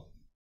fool.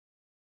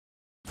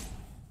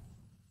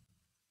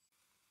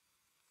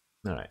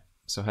 Alright,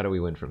 so how do we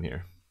win from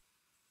here?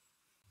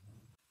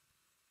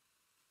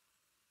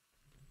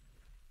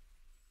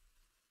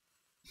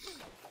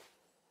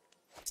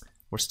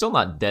 We're still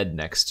not dead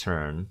next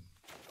turn,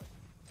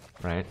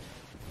 right?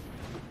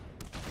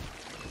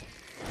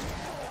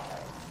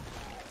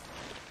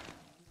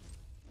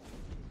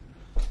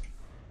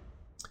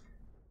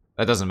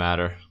 That doesn't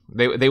matter.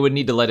 They would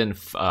need to let in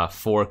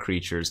 4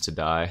 creatures to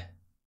die.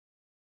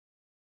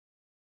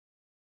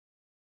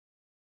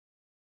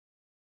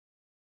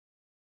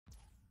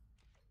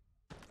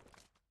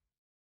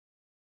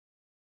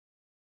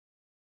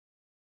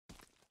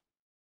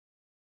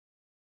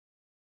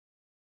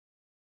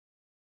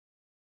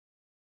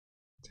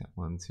 Tap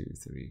 1, 2,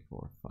 3,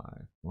 4, 5.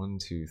 1,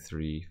 2,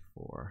 3,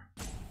 4.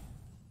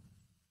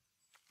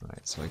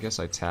 Alright, so I guess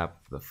I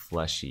tap the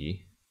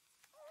fleshy.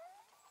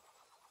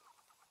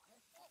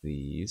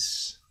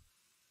 These.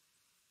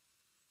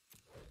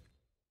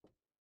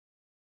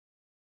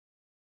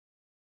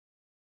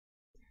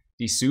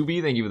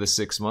 Disubi, thank you for the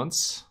 6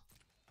 months.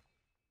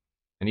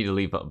 I need to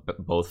leave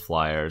both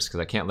flyers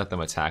because I can't let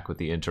them attack with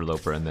the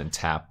interloper and then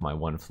tap my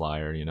 1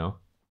 flyer, you know?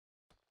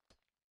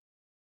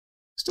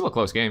 Still a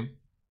close game.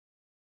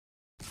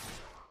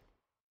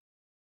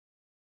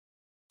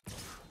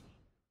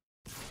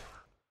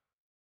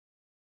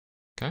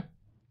 Okay.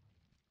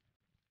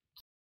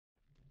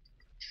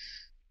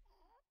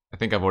 I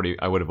think I would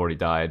have already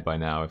died by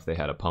now if they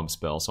had a pump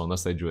spell, so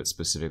unless they drew it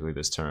specifically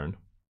this turn.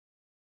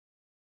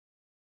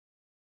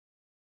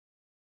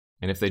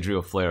 And if they drew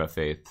a Flare of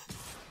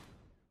Faith,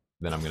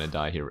 then I'm gonna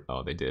die here.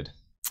 Oh, they did.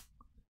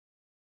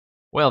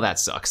 Well, that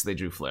sucks. They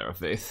drew Flare of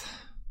Faith.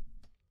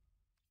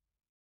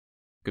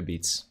 Good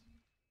beats.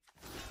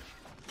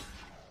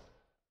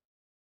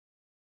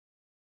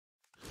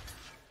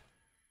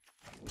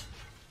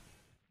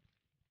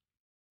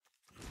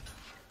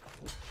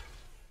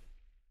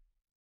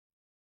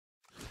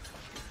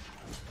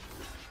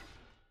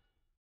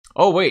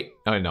 Oh, wait.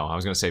 Oh, no, I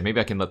was gonna say, maybe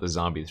I can let the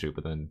zombie through,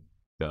 but then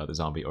the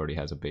zombie already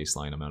has a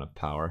baseline amount of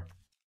power.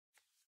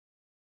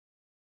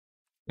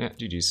 Yeah,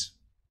 GG's.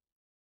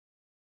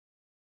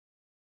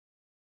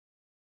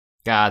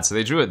 God, so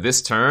they drew it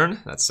this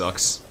turn? That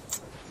sucks.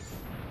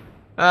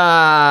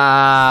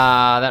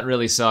 Ah, that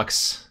really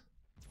sucks.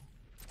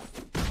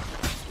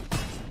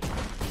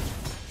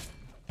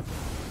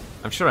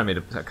 I'm sure I made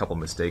a couple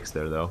mistakes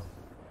there, though.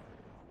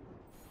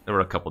 There were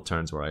a couple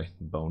turns where I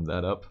boned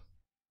that up.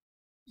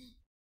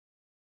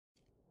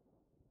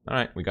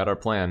 Alright, we got our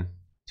plan.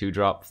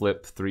 2-drop,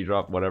 flip,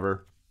 3-drop,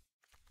 whatever.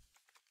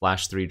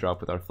 Flash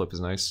 3-drop with our flip is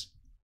nice.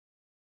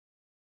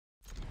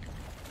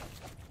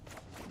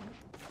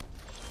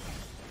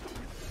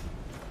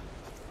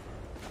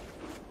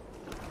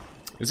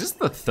 Is this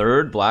the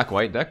 3rd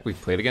black-white deck we've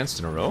played against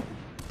in a row?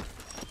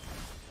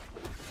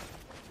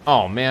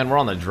 Oh man, we're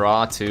on the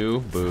draw too.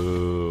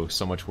 Boo.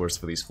 So much worse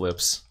for these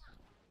flips.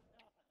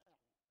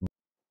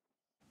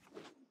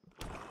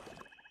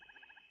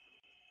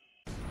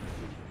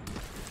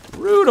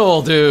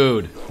 Brutal,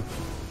 dude!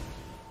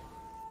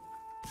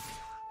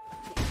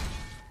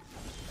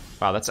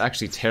 Wow, that's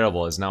actually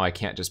terrible, as now I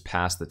can't just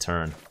pass the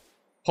turn.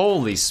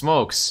 Holy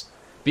smokes!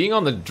 Being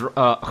on the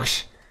draw...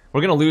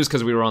 we're gonna lose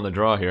because we were on the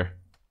draw here.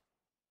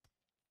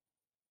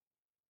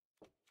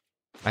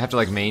 I have to,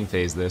 like, main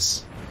phase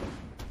this.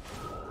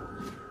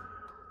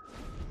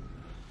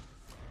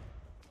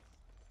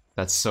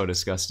 That's so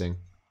disgusting.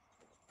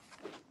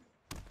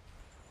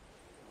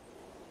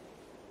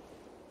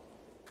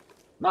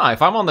 Nah,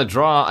 if I'm on the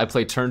draw, I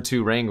play turn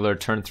 2 Wrangler,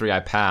 turn 3 I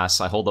pass,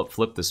 I hold up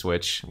flip the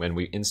switch when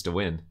we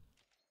insta-win.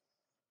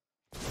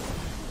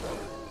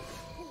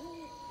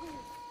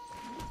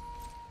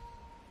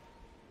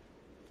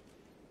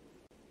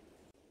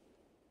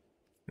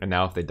 And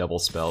now if they double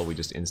spell, we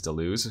just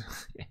insta-lose.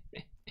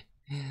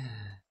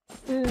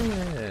 Do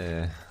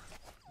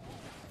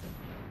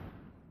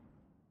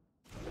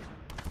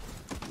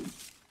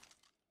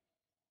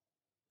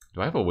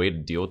I have a way to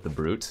deal with the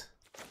brute?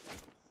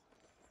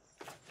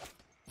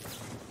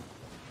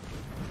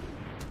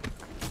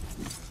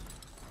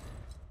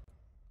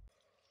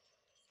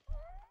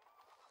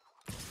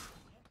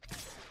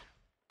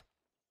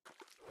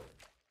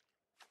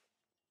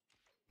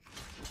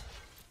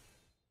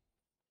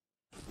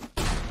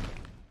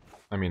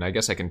 I mean, I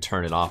guess I can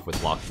turn it off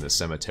with Locked in the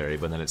Cemetery,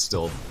 but then it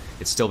still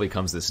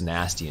becomes this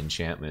nasty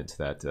enchantment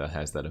that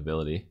has that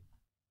ability.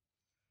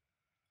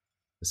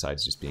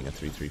 Besides just being a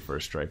 3/3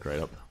 first strike right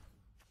up.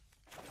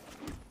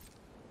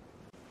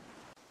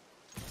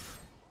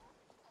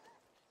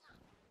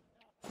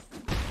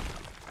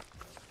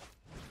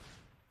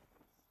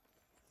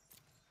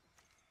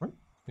 What?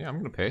 Yeah, I'm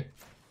gonna pay.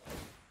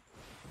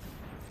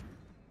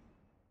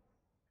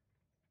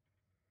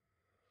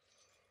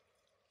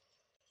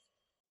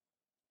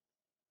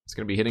 It's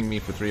gonna be hitting me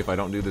for 3 if I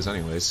don't do this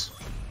anyways.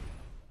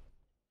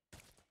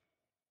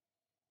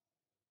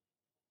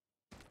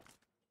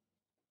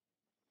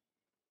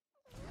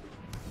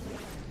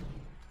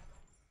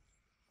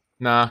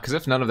 Nah, because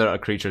if none of their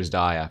creatures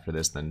die after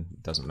this, then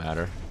it doesn't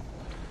matter.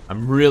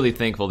 I'm really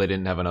thankful they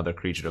didn't have another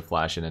creature to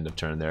flash in end of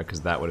turn there,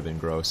 because that would have been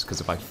gross.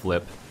 Because if I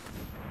flip,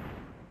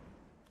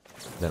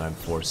 then I'm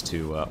forced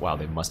to... wow,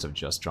 they must have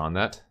just drawn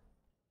that.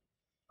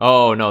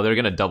 Oh, no, they're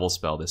gonna double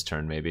spell this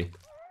turn, maybe.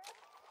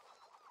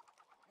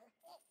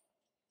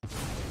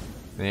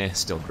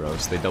 Still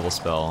gross. They double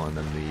spell, and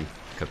then the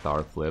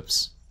Cathar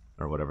flips.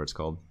 Or whatever it's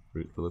called.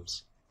 Root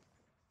flips.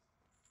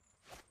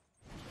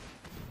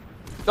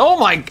 Oh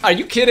my... Are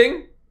you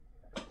kidding?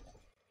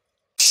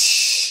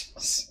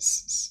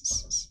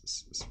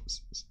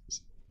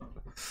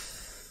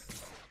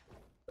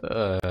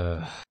 I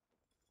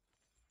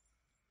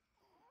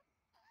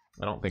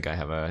don't think I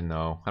have a...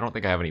 No. I don't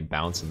think I have any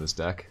bounce in this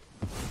deck.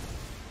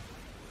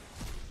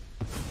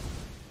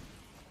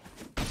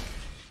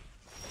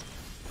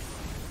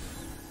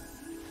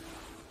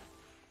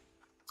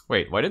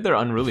 Wait, why did their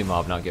Unruly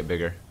Mob not get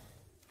bigger?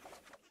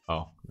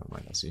 Oh, never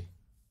mind, I see.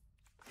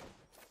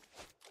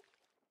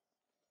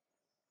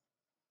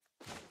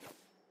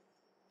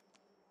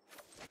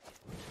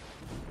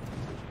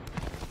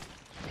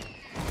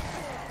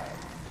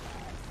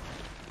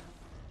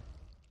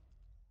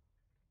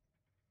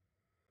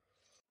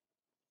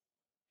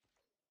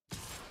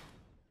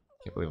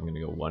 Can't believe I'm gonna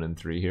go 1 and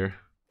 3 here.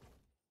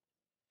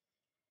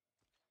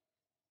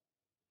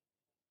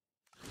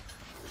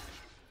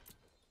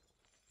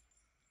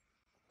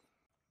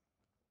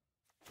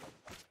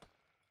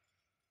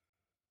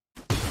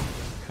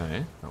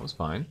 Okay, that was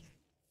fine.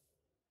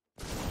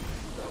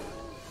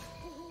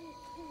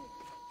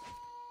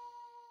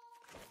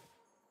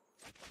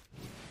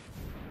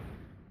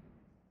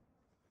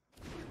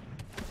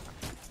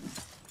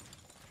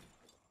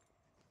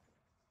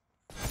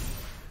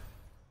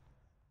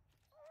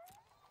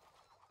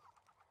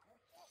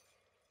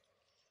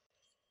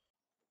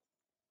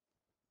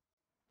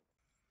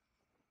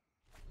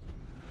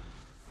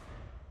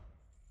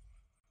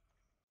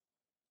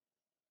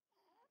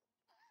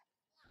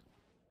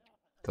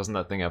 Doesn't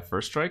that thing have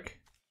first strike?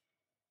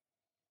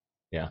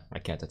 Yeah, I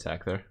can't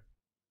attack there.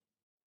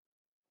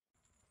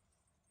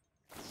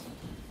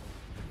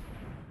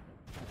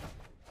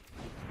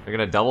 They're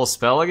gonna double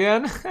spell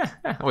again?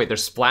 Wait, they're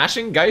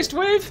splashing Geist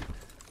Wave?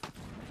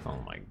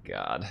 Oh my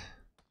god.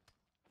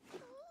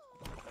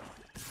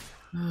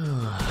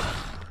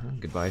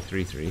 Goodbye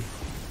 3/3.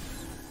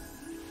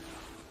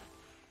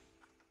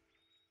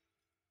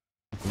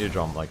 I need to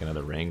draw like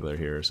another Wrangler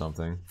here or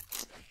something.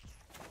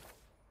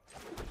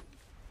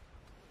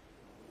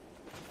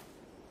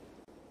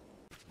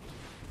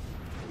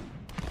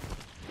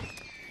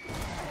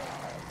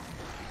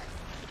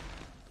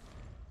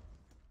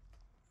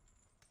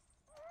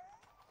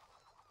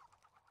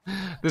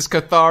 This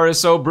Cathar is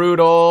so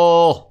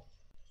brutal!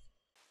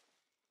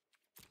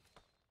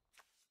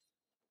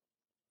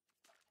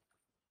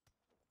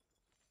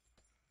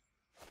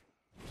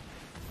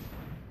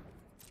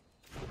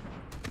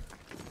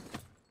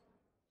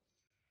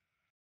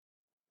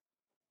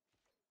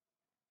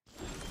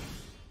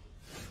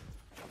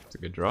 It's a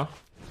good draw.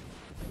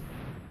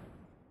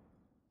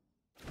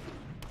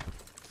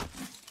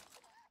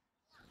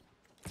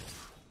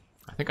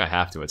 I think I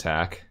have to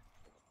attack.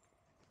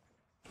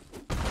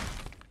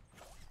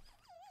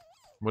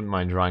 Wouldn't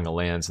mind drawing a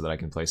land so that I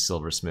can play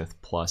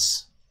Silversmith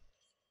plus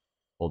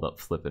hold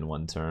up flip in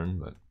 1 turn,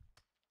 but...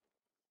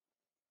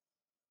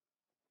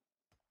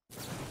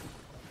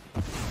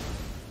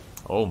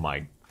 Oh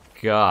my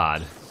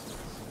god.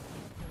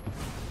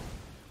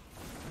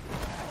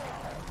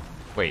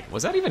 Wait,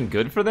 was that even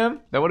good for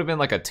them? That would have been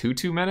like a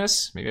 2/2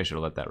 menace? Maybe I should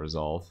have let that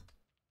resolve.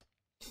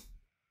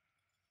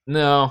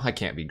 No, I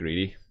can't be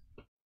greedy.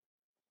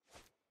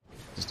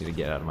 Just need to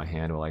get out of my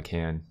hand while I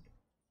can.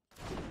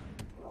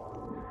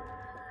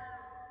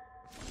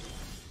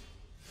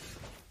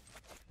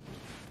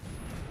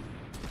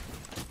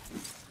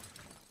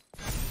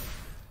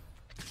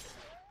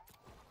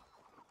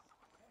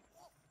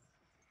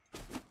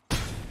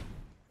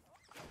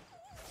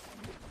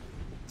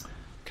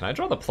 Can I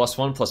draw the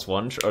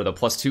 +1/+1 or the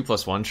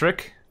 +2/+1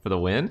 trick for the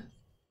win?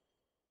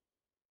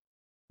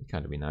 That'd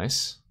kind of be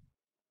nice.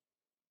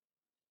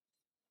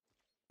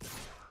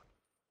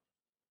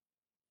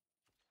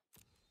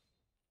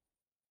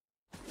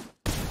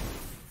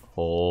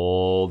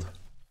 Hold.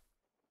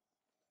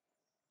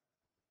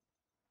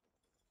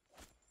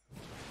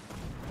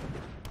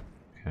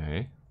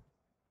 Okay.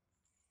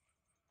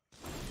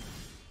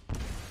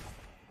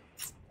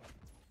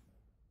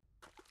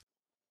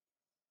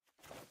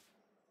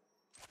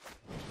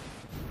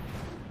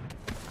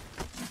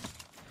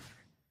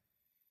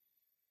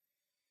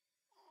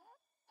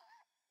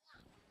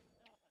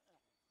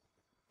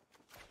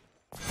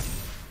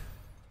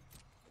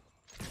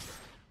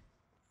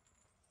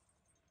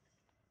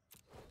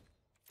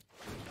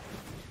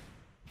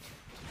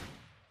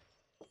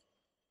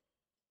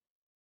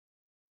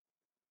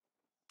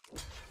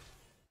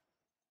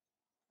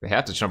 They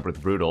had to jump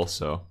with Brutal,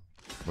 so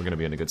we're gonna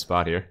be in a good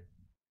spot here.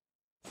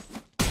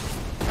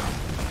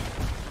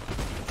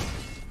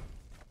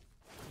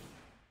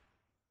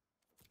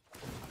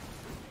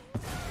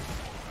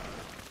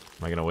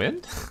 Am I gonna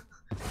win?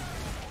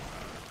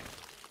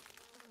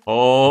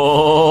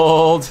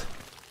 Hold!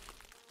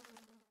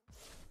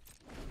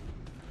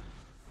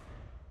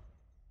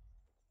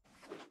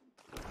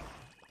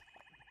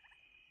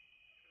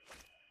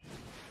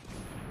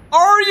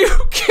 Are you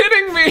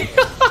kidding me?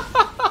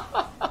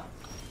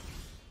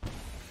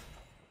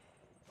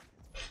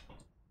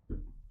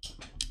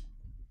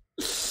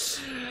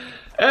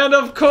 And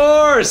of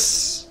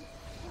course!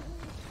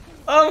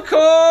 Of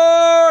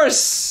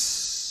course!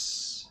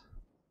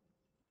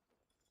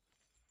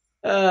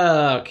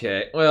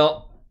 Okay,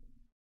 well,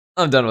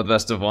 I'm done with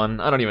best of one.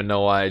 I don't even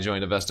know why I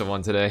joined a best of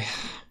one today.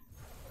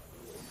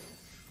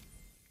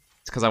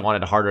 It's because I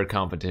wanted harder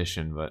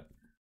competition, but...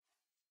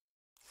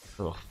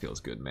 Oh,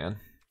 feels good, man.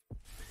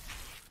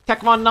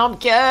 Tekmon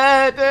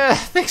Nomcat!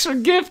 Thanks for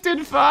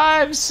gifted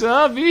 5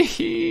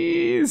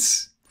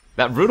 subbies!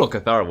 That Brutal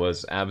Cathar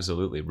was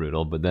absolutely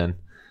brutal, but then...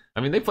 I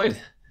mean, they played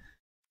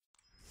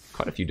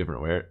quite a few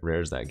different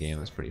rares that game.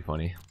 That's pretty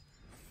funny.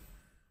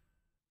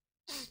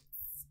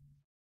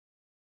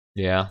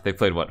 Yeah, they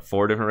played, what,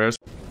 4 different rares?